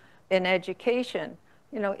TRC in education,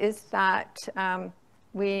 is that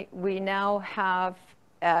we now have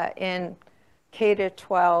in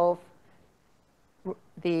K-12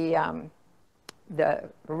 the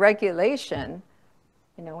regulation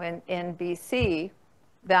you know, in BC,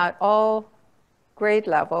 that all grade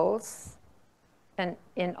levels and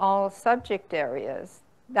in all subject areas,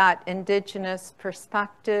 that Indigenous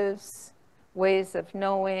perspectives, ways of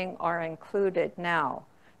knowing are included now,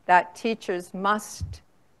 that teachers must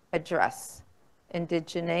address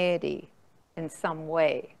indigeneity in some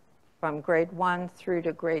way from grade 1 through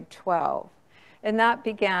to grade 12. And that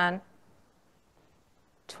began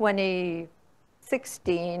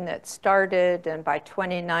 2016, it started, and by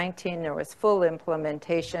 2019 there was full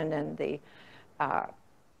implementation in the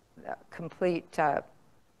complete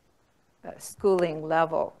schooling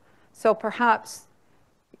level. So perhaps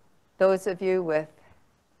those of you with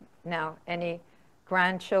now any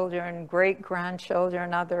grandchildren,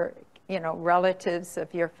 great-grandchildren, other relatives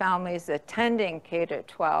of your families attending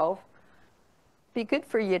K-12, be good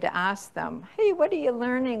for you to ask them, hey, what are you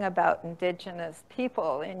learning about Indigenous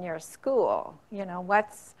people in your school? What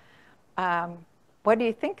do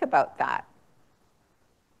you think about that?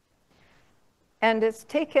 And it's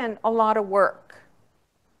taken a lot of work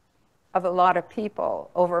of a lot of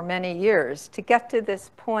people over many years to get to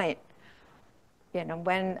this point.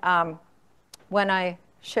 When I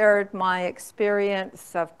shared my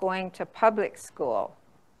experience of going to public school,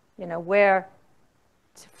 where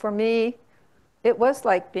for me, it was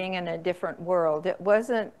like being in a different world. It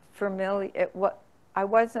wasn't familiar.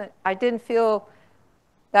 I didn't feel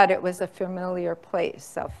that it was a familiar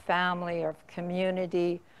place of family or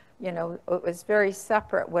community. It was very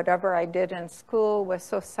separate. Whatever I did in school was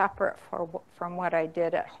so separate from what I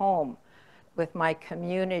did at home with my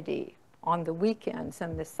community on the weekends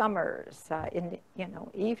and the summers, in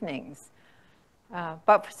evenings.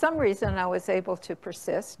 But for some reason, I was able to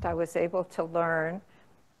persist. I was able to learn.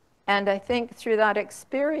 And I think through that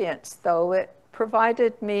experience, though, it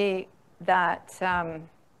provided me that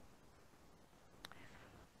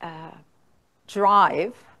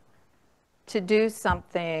drive to do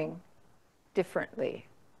something differently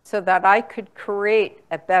so that I could create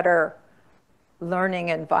a better learning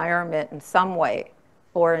environment in some way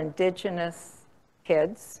for Indigenous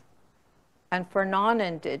kids and for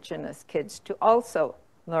non-Indigenous kids to also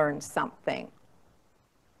learn something.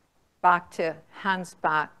 Back to hands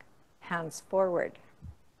back, hands forward.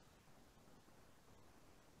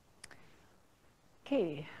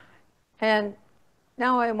 Okay, and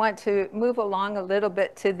now I want to move along a little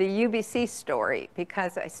bit to the UBC story,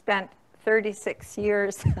 because I spent 36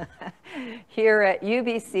 years here at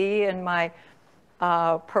UBC in my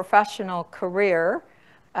professional career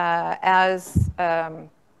as I've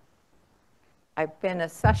been a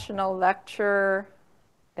sessional lecturer,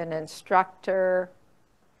 an instructor,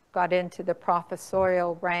 got into the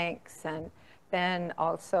professorial ranks, and then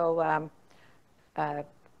also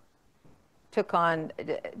took on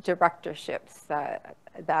directorships that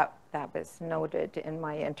was noted in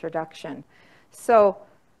my introduction. So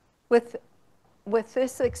with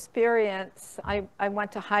this experience, I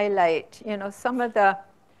want to highlight, some of the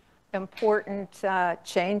important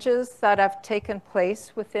changes that have taken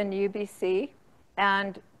place within UBC,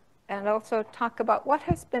 and also talk about what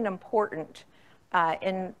has been important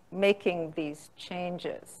in making these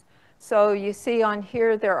changes. So you see on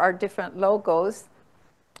here, there are different logos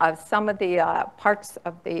of some of the parts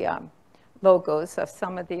of the logos of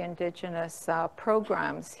some of the Indigenous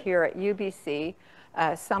programs here at UBC,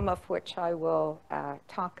 some of which I will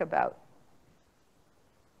talk about.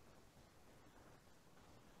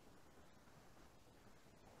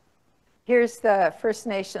 Here's the First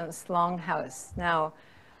Nations Longhouse. Now,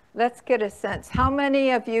 let's get a sense. How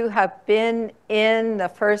many of you have been in the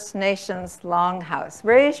First Nations Longhouse?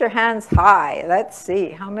 Raise your hands high. Let's see.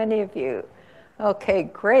 How many of you? Okay,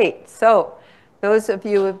 great. So those of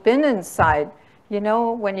you who have been inside,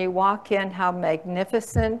 when you walk in, how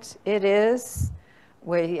magnificent it is,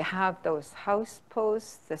 where you have those house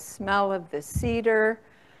posts, the smell of the cedar,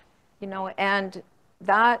 and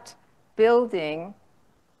that building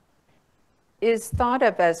is thought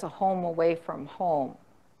of as a home away from home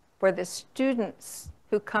for the students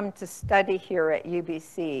who come to study here at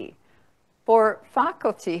UBC, for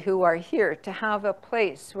faculty who are here to have a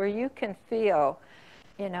place where you can feel,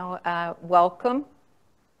 welcome,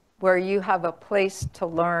 where you have a place to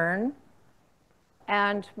learn,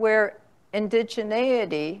 and where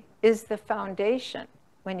indigeneity is the foundation.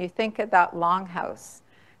 When you think of that longhouse,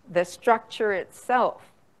 the structure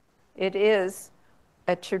itself, it is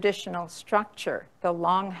a traditional structure, the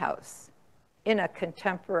longhouse, in a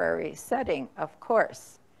contemporary setting, of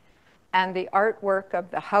course. And the artwork of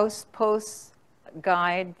the house posts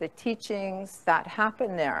guide the teachings that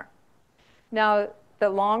happen there. Now, the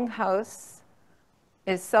longhouse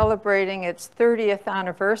is celebrating its 30th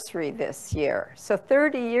anniversary this year. So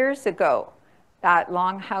 30 years ago, that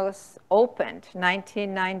longhouse opened,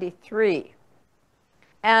 1993.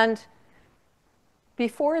 And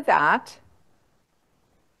before that,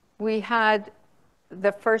 we had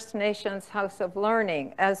the First Nations House of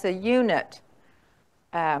Learning as a unit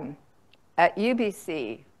at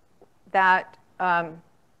UBC that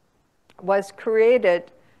was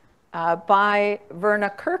created by Verna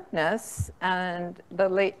Kirkness and the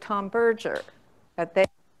late Tom Berger. That they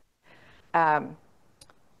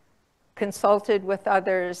consulted with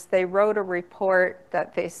others. They wrote a report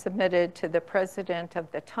that they submitted to the president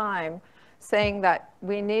of the time saying that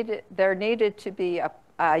there needed to be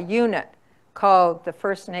a unit called the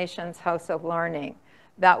First Nations House of Learning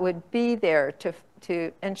that would be there to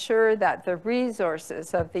ensure that the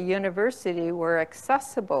resources of the university were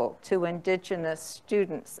accessible to Indigenous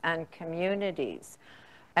students and communities,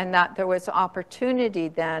 and that there was opportunity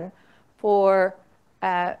then for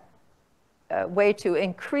a way to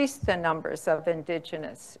increase the numbers of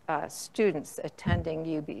Indigenous students attending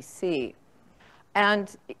UBC.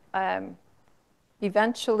 And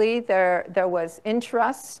eventually there was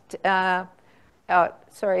interest. When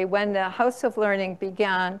the House of Learning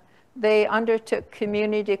began, they undertook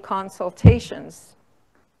community consultations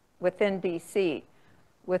within BC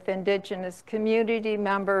with Indigenous community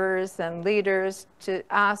members and leaders to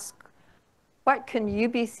ask, what can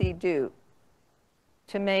UBC do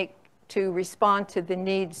to respond to the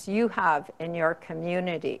needs you have in your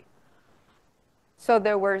community? So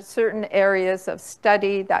there were certain areas of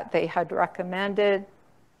study that they had recommended,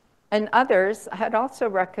 and others had also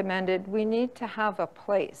recommended we need to have a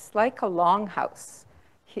place like a longhouse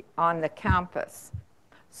on the campus.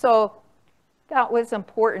 So that was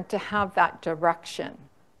important to have that direction.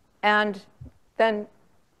 And then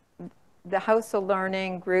the House of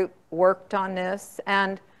Learning group worked on this,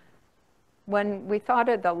 and when we thought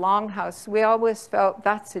of the longhouse, we always felt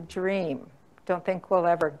that's a dream. Don't think we'll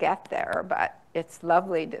ever get there, but it's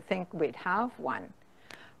lovely to think we'd have one.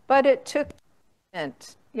 But it took,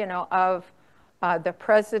 of the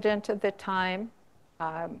president of the time,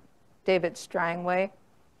 David Strangway,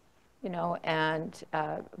 and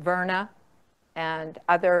Verna, and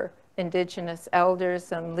other Indigenous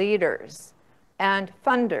elders and leaders, and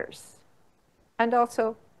funders, and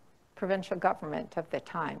also provincial government of the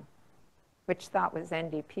time, which that was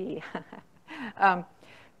NDP.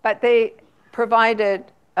 But they provided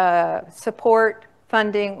support,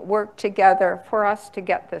 funding, worked together for us to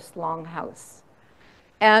get this longhouse.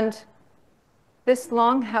 And this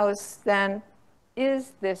longhouse then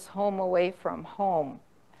is this home away from home.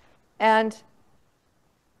 And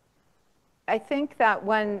I think that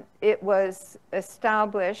when it was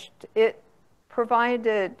established, it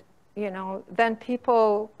provided, then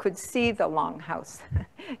people could see the longhouse.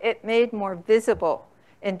 It made more visible.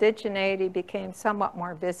 Indigeneity became somewhat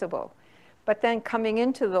more visible. But then coming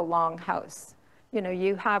into the longhouse,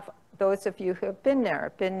 you have those of you who have been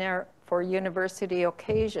there for university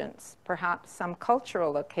occasions, perhaps some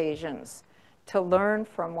cultural occasions, to learn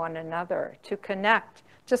from one another, to connect,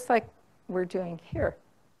 just like we're doing here.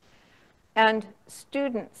 And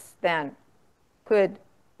students then could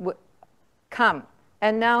come.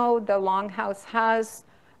 And now the longhouse has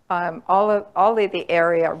all of the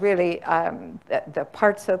area, really, the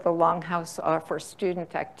parts of the longhouse are for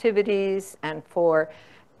student activities and for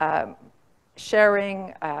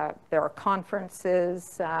sharing. There are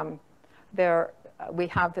conferences. There's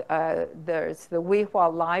the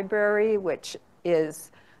Wehwa Library, which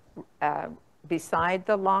is beside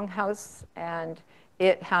the longhouse, and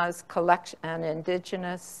it has an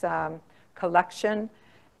Indigenous collection,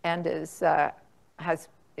 and is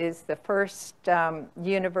the first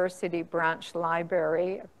university branch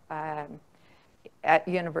library at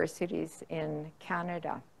universities in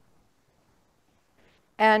Canada.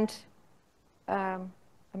 And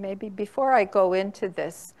maybe before I go into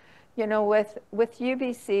this, with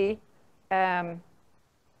UBC,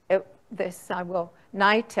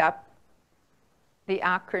 NITEP, the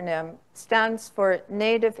acronym, stands for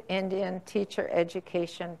Native Indian Teacher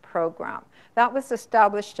Education Program. That was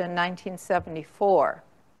established in 1974.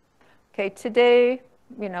 Okay, today,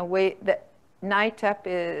 the NITEP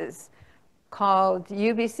is called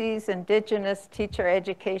UBC's Indigenous Teacher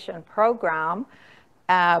Education Program,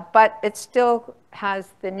 but it still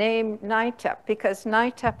has the name NITEP because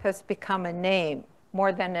NITEP has become a name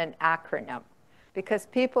more than an acronym. Because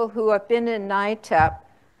people who have been in NITEP,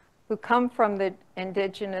 who come from the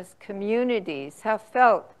Indigenous communities, have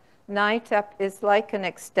felt NITEP is like an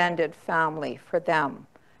extended family for them,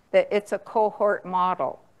 that it's a cohort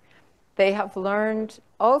model. They have learned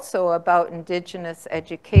also about Indigenous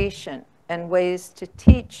education and ways to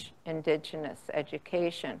teach Indigenous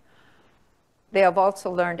education. They have also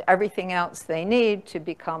learned everything else they need to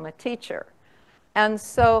become a teacher. And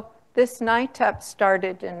so this NITEP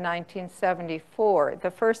started in 1974.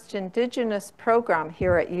 The first Indigenous program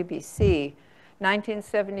here at UBC,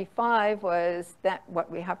 1975, was what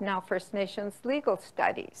we have now, First Nations Legal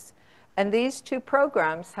Studies. And these two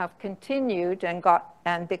programs have continued and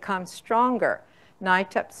become stronger.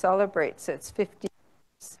 NITEP celebrates its 50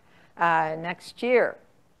 years next year.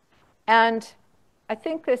 And I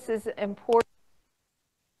think this is important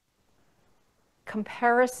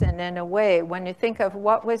comparison in a way when you think of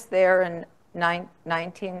what was there in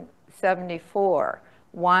 1974,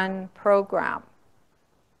 one program.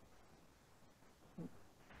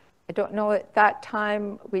 I don't know, at that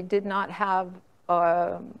time we did not have,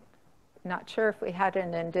 not sure if we had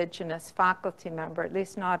an Indigenous faculty member, at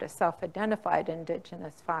least not a self-identified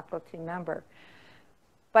Indigenous faculty member.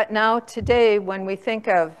 But now today, when we think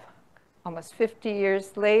of almost 50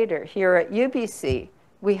 years later here at UBC,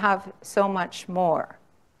 we have so much more.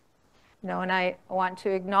 You know, and I want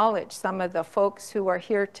to acknowledge some of the folks who are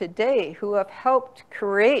here today who have helped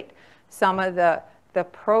create some of the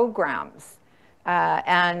programs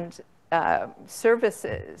and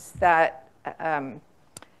services that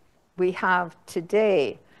we have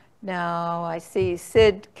today. Now I see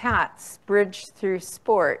Sid Katz, Bridge Through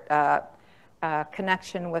Sport,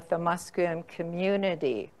 connection with the Musqueam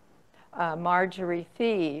community. Marjorie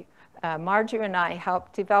Fee. Marjorie and I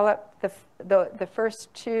helped develop the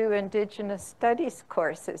first two Indigenous studies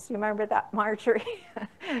courses. You remember that, Marjorie?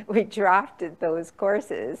 We drafted those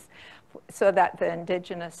courses so that the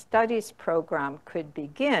Indigenous studies program could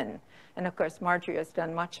begin. And of course, Marjorie has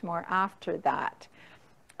done much more after that.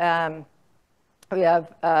 We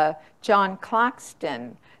have John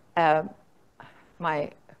Claxton, my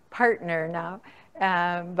partner now,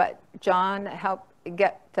 but John helped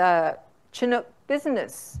get the Chinook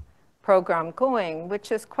business program going,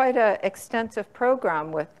 which is quite an extensive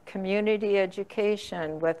program with community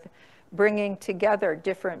education, with bringing together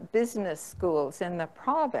different business schools in the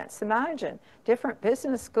province. Imagine, different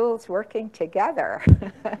business schools working together.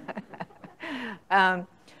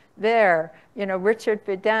 There, you know, Richard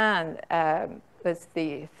Vidan was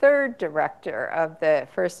the third director of the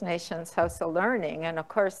First Nations House of Learning, and of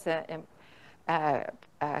course, a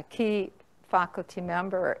key faculty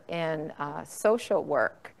member in social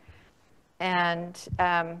work. And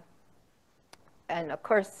of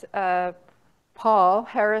course, Paul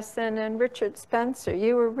Harrison and Richard Spencer,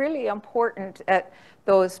 you were really important at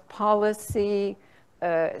those policy,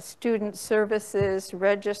 student services,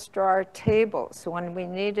 registrar tables when we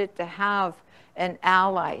needed to have an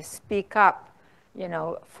ally speak up, you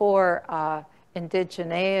know, for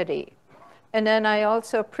indigeneity. And then I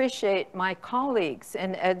also appreciate my colleagues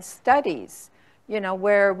in Ed Studies, you know,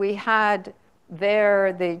 where we had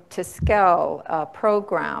there the Tiskel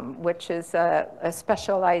program, which is a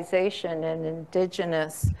specialization in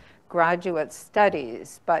Indigenous graduate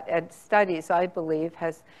studies. But Ed Studies, I believe,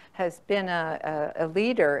 has been a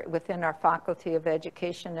leader within our Faculty of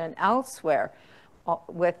Education and elsewhere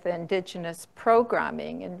with Indigenous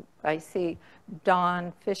programming. And I see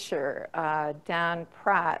Don Fisher, Dan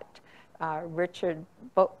Pratt, Roger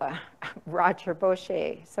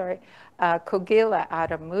Boucher, sorry, Kogila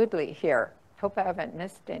Adamudli here. Hope I haven't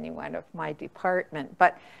missed anyone of my department.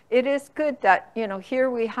 But it is good that, you know,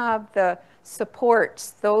 here we have the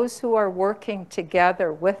supports, those who are working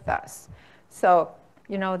together with us. So,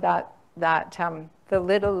 you know, that the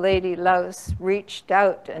little lady louse reached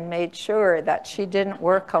out and made sure that she didn't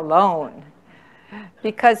work alone,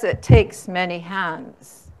 because it takes many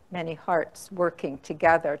hands, many hearts working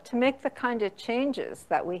together to make the kind of changes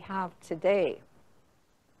that we have today.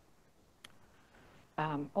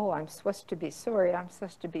 Oh, I'm supposed to be, sorry, I'm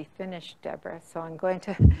supposed to be finished, Deborah, so I'm going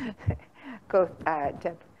to go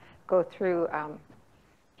through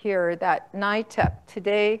here that NITEP.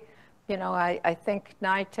 Today, you know, I think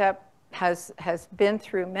NITEP has been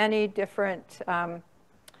through many different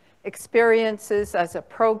experiences as a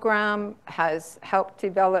program, has helped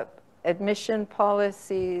develop admission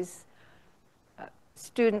policies,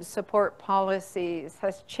 student support policies,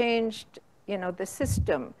 has changed, you know, the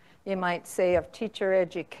system, you might say, of teacher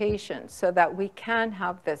education so that we can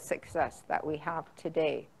have the success that we have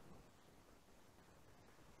today.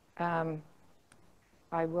 I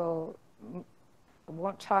won't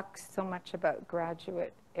talk so much about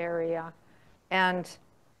graduate area, and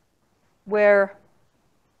where,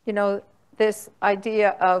 you know, this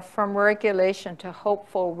idea of from regulation to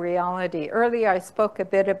hopeful reality. Earlier, I spoke a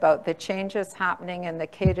bit about the changes happening in the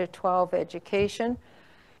K-12 education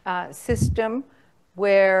system,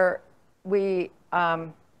 where we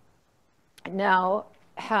now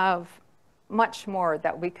have much more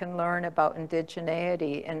that we can learn about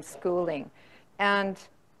indigeneity in schooling. And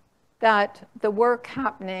that the work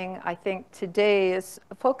happening, I think, today is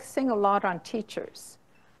focusing a lot on teachers,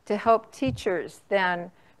 to help teachers then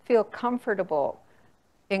feel comfortable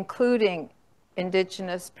including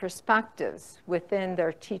Indigenous perspectives within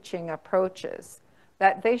their teaching approaches,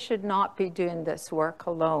 that they should not be doing this work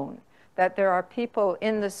alone, that there are people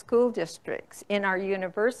in the school districts, in our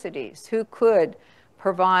universities, who could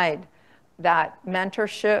provide that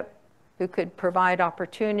mentorship, who could provide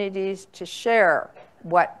opportunities to share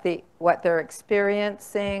what they're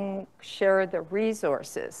experiencing, share the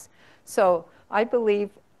resources. So I believe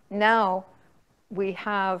now we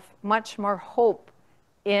have much more hope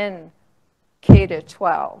in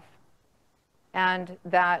K-12, and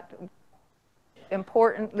that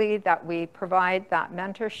importantly that we provide that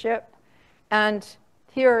mentorship. And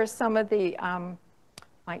here are some of the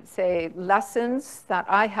might say lessons that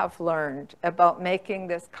I have learned about making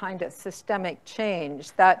this kind of systemic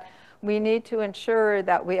change, that we need to ensure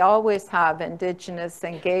that we always have Indigenous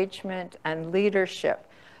engagement and leadership,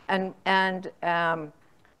 and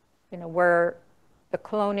you know, where the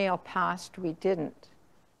colonial past we didn't,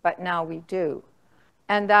 but now we do.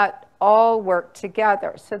 And that all work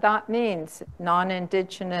together. So that means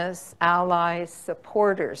non-Indigenous allies,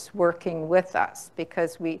 supporters working with us,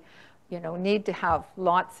 because we, you know, need to have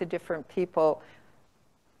lots of different people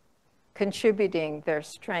contributing their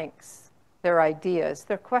strengths, their ideas,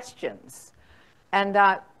 their questions. And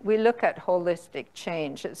that we look at holistic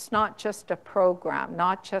change. It's not just a program,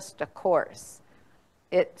 not just a course.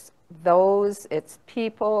 It's it's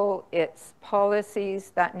people, it's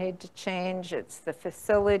policies that need to change, it's the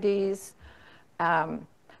facilities. And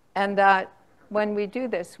that when we do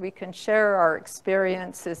this, we can share our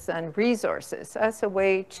experiences and resources as a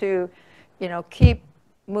way to, you know, keep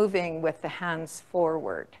moving with the hands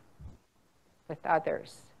forward with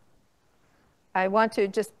others. I want to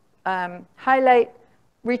just highlight,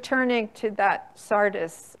 returning to that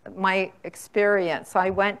Sardis, my experience.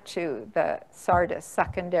 I went to the Sardis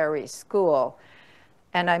Secondary School,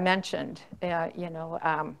 and I mentioned, you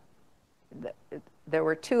know, there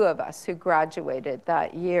were 2 of us who graduated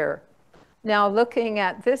that year. Now, looking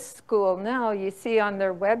at this school now, you see on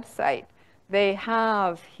their website, they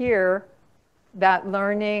have here that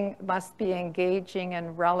learning must be engaging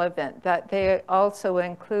and relevant, that they also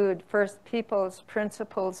include First Peoples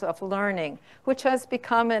principles of learning, which has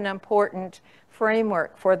become an important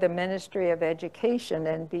framework for the Ministry of Education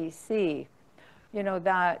in BC. You know,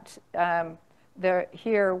 that they're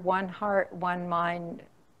here, one heart, one mind,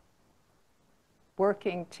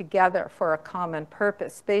 working together for a common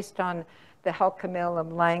purpose based on the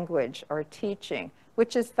Halkamilam language or teaching,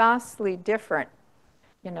 which is vastly different.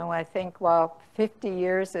 You know, I think, well, 50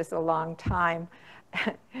 years is a long time,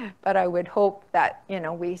 but I would hope that, you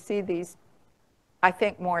know, we see these, I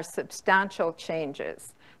think, more substantial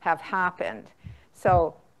changes have happened.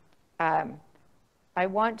 So I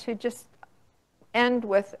want to just end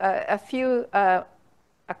with a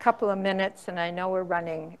couple of minutes, and I know we're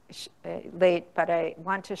running late, but I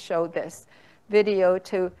want to show this video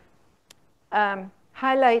to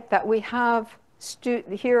highlight that we have,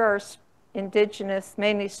 here are Indigenous,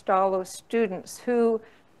 mainly Stalo students who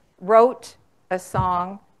wrote a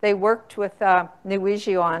song. They worked with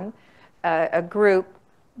Nuijiwan, a group.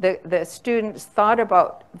 The students thought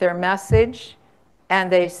about their message, and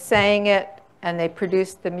they sang it, and they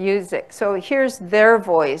produced the music. So here's their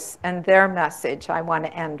voice and their message I want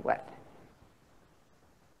to end with.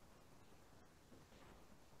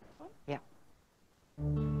 Yeah.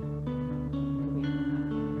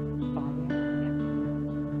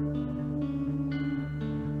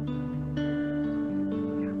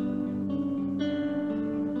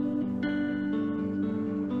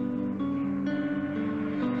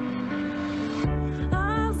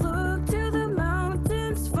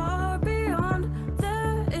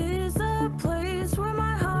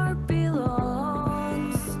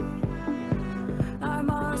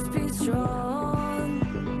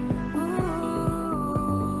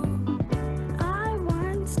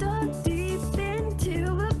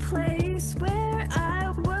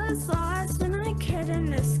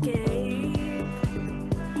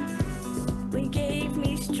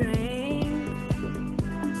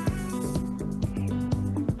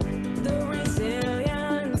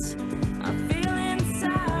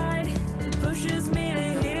 Pushes me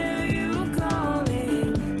to hear you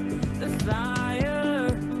calling. The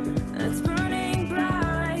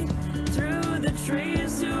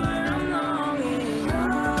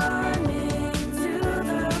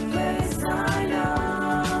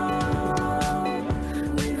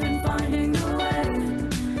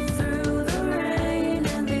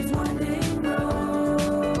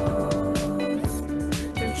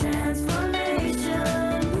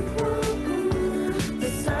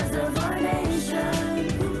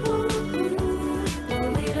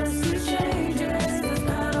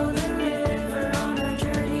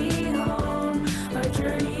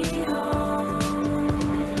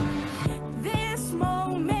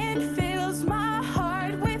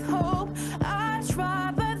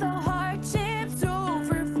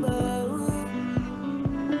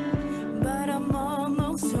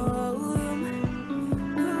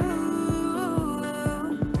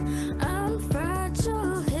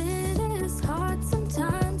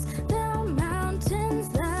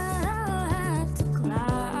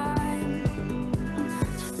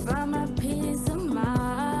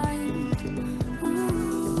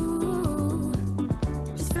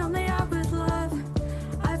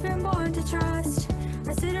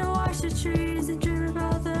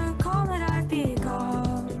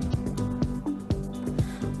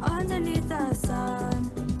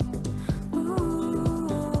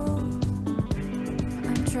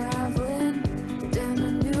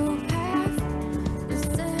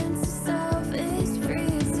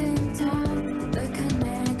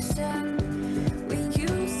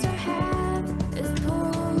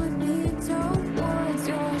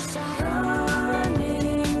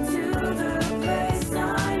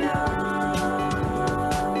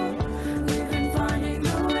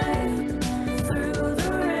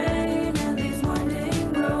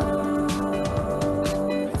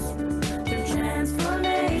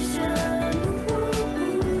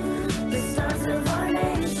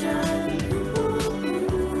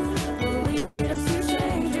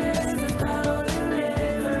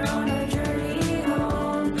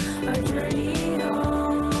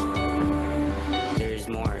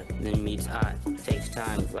not. It takes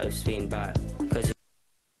time, life's speeding by. 'Cause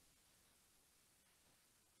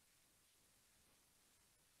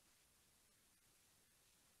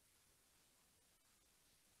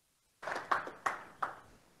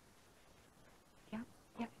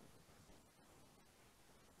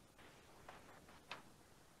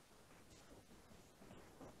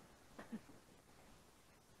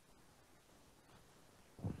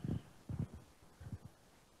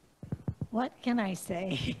What can I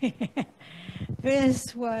say?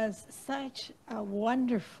 This was such a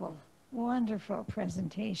wonderful, wonderful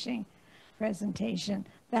presentation.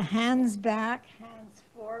 The hands back, hands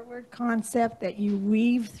forward concept that you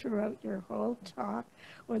weave throughout your whole talk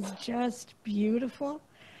was just beautiful.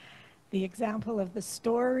 The example of the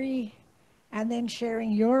story, and then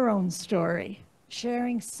sharing your own story,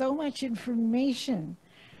 sharing so much information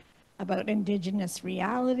about Indigenous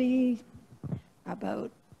reality, about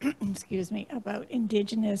excuse me, about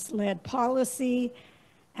Indigenous-led policy,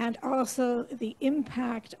 and also the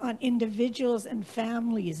impact on individuals and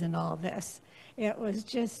families in all this. It was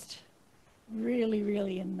just really,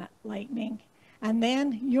 really enlightening. And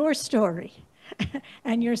then your story,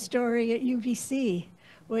 and your story at UBC,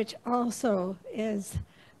 which also is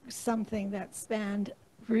something that spanned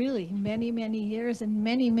really many, many years and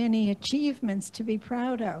many, many achievements to be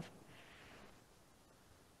proud of.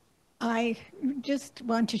 I just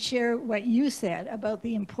want to share what you said about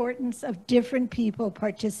the importance of different people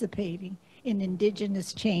participating in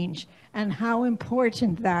Indigenous change and how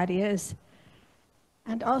important that is.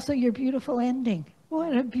 And also your beautiful ending.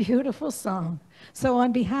 What a beautiful song. So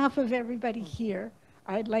on behalf of everybody here,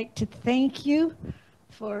 I'd like to thank you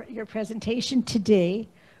for your presentation today.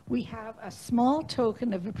 We have a small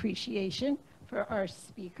token of appreciation for our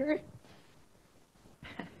speaker.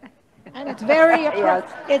 And it's very,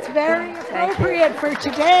 Yes. it's very appropriate for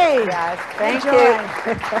today. Yes, thank Enjoy. you.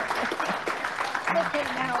 Okay,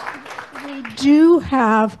 now we do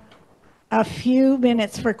have a few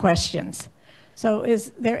minutes for questions. So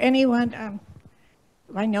is there anyone,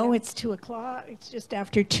 I know it's 2 o'clock, it's just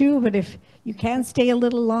after 2, but if you can stay a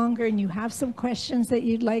little longer and you have some questions that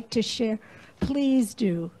you'd like to share, please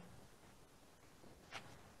do.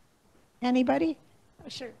 Anybody? Oh,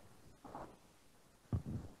 sure.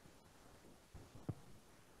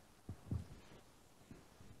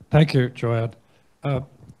 Thank you, Joanne. I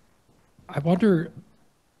wonder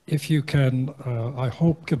if you can, I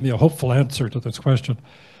hope, give me a hopeful answer to this question.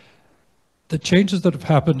 The changes that have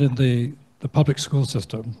happened in the public school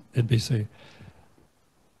system in BC,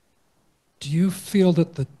 do you feel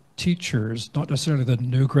that the teachers, not necessarily the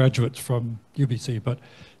new graduates from UBC, but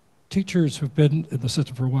teachers who've been in the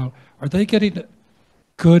system for a while, are they getting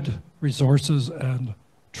good resources and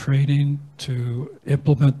training to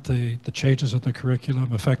implement the changes in the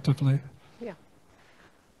curriculum effectively? Yeah,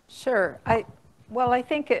 sure. Well, I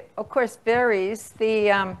think it, of course, varies.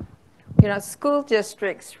 The school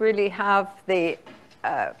districts really have the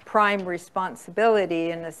prime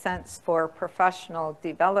responsibility, in a sense, for professional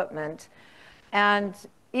development, and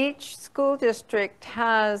each school district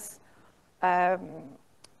has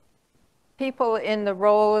people in the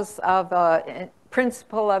roles of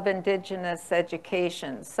principal of Indigenous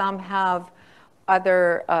education. Some have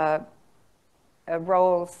other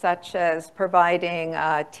roles, such as providing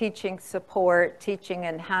teaching support, teaching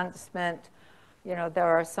enhancement. There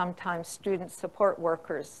are sometimes student support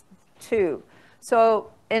workers too.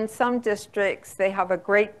 So in some districts, they have a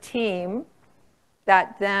great team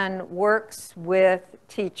that then works with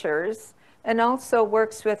teachers and also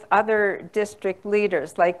works with other district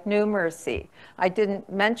leaders like New Mercy. I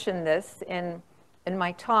didn't mention this in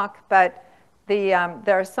my talk, but there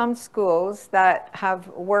are some schools that have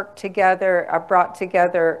worked together, brought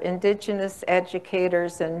together Indigenous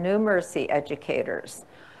educators and New Mercy educators,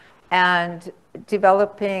 and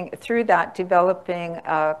developing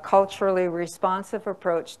a culturally responsive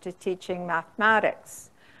approach to teaching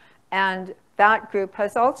mathematics. And that group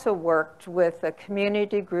has also worked with a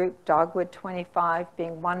community group, Dogwood 25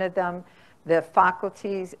 being one of them, the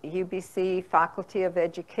faculties, UBC Faculty of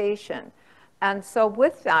Education. And so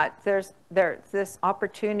with that, there's this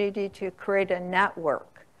opportunity to create a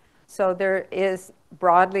network. So there is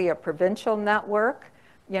broadly a provincial network,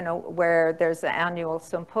 where there's an annual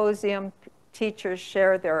symposium, teachers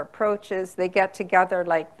share their approaches, they get together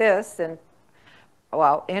like this, and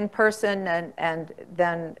well, in person and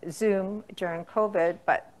then Zoom during COVID,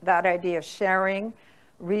 but that idea of sharing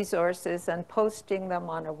resources and posting them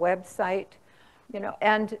on a website,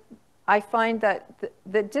 and I find that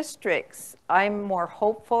the districts, I'm more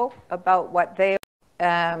hopeful about what they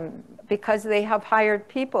because they have hired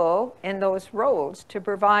people in those roles to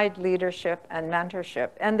provide leadership and mentorship.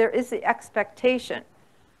 And there is the expectation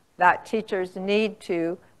that teachers need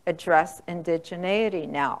to address indigeneity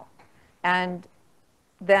now. And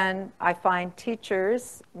then I find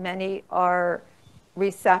teachers, many are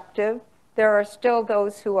receptive. There are still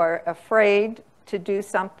those who are afraid to do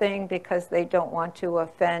something because they don't want to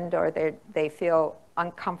offend or they feel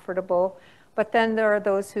uncomfortable. But then there are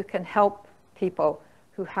those who can help people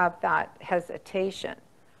who have that hesitation.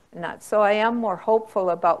 And so I am more hopeful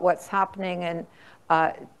about what's happening in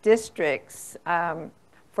districts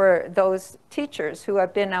for those teachers who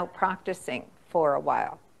have been out practicing for a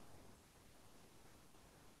while.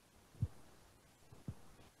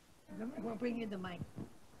 We'll bring you the mic.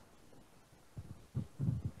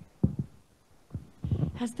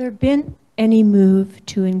 Has there been any move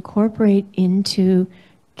to incorporate into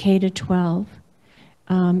K-12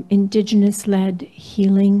 Indigenous-led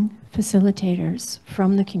healing facilitators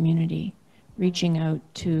from the community reaching out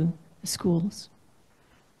to the schools?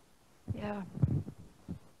 Yeah.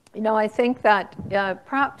 You know, I think that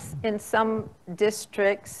perhaps in some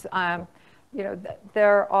districts, you know,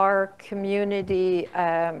 there are community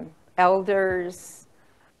elders,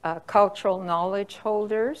 cultural knowledge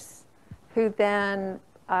holders who then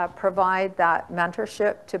provide that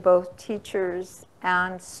mentorship to both teachers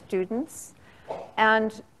and students.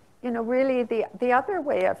 And, you know, really the other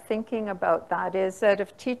way of thinking about that is that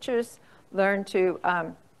if teachers learn to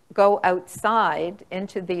go outside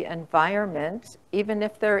into the environment, even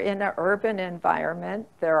if they're in an urban environment,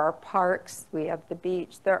 there are parks, we have the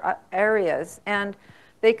beach, there are areas, and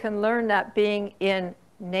they can learn that being in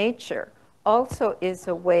nature also is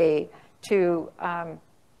a way to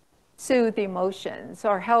soothe emotions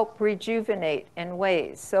or help rejuvenate in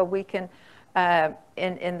ways. So we can,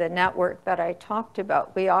 in the network that I talked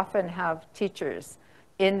about, we often have teachers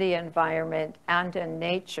in the environment and in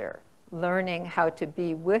nature, learning how to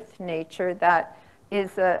be with nature. That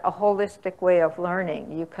is a holistic way of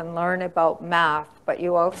learning. You can learn about math, but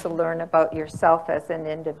you also learn about yourself as an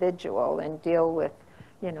individual and deal with,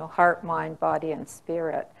 you know, heart, mind, body, and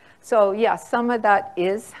spirit. So yeah, some of that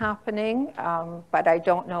is happening, but I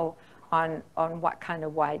don't know on what kind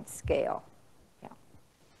of wide scale. Yeah.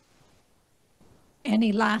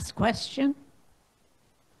 Any last question?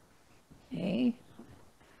 Okay.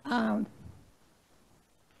 I'm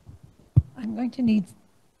going to need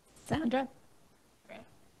Sandra.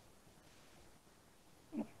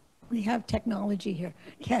 We have technology here.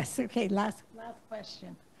 Yes, okay, last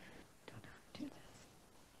question. Don't know how to do this.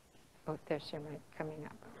 Oh, there's your mic coming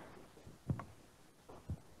up.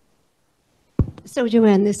 So,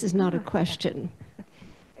 Joanne, this is not a question,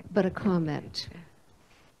 but a comment.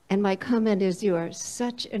 And my comment is you are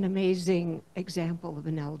such an amazing example of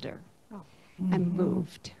an elder. Oh. I'm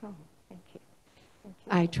moved. Oh, thank you. Thank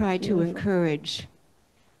you. I try to encourage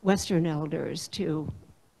Western elders to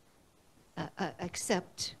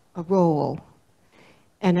accept a role.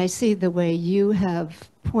 And I see the way you have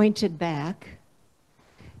pointed back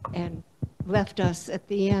and left us at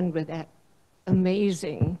the end with that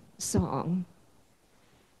amazing song.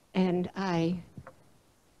 And I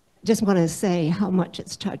just want to say how much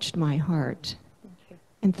it's touched my heart. Thank you.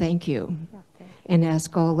 And thank you. Yeah, thank you. And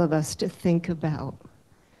ask all of us to think about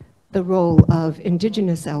the role of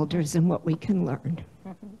Indigenous elders and what we can learn.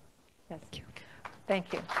 Mm-hmm. Yes.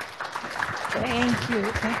 Thank you. Thank you.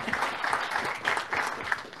 Thank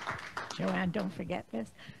you. Joanne, don't forget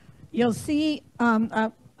this. You'll see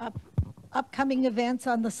upcoming events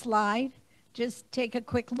on the slide. Just take a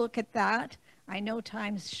quick look at that. I know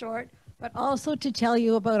time's short, but also to tell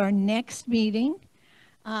you about our next meeting.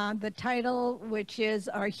 The title, which is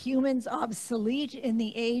Are Humans Obsolete in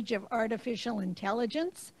the Age of Artificial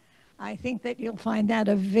Intelligence? I think that you'll find that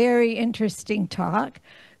a very interesting talk.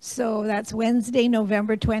 So that's Wednesday,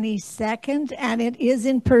 November 22nd, and it is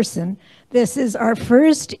in person. This is our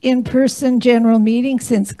first in-person general meeting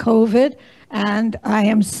since COVID, and I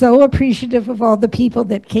am so appreciative of all the people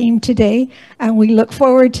that came today, and we look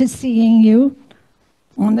forward to seeing you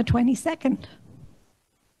on the 22nd.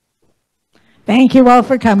 Thank you all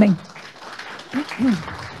for coming.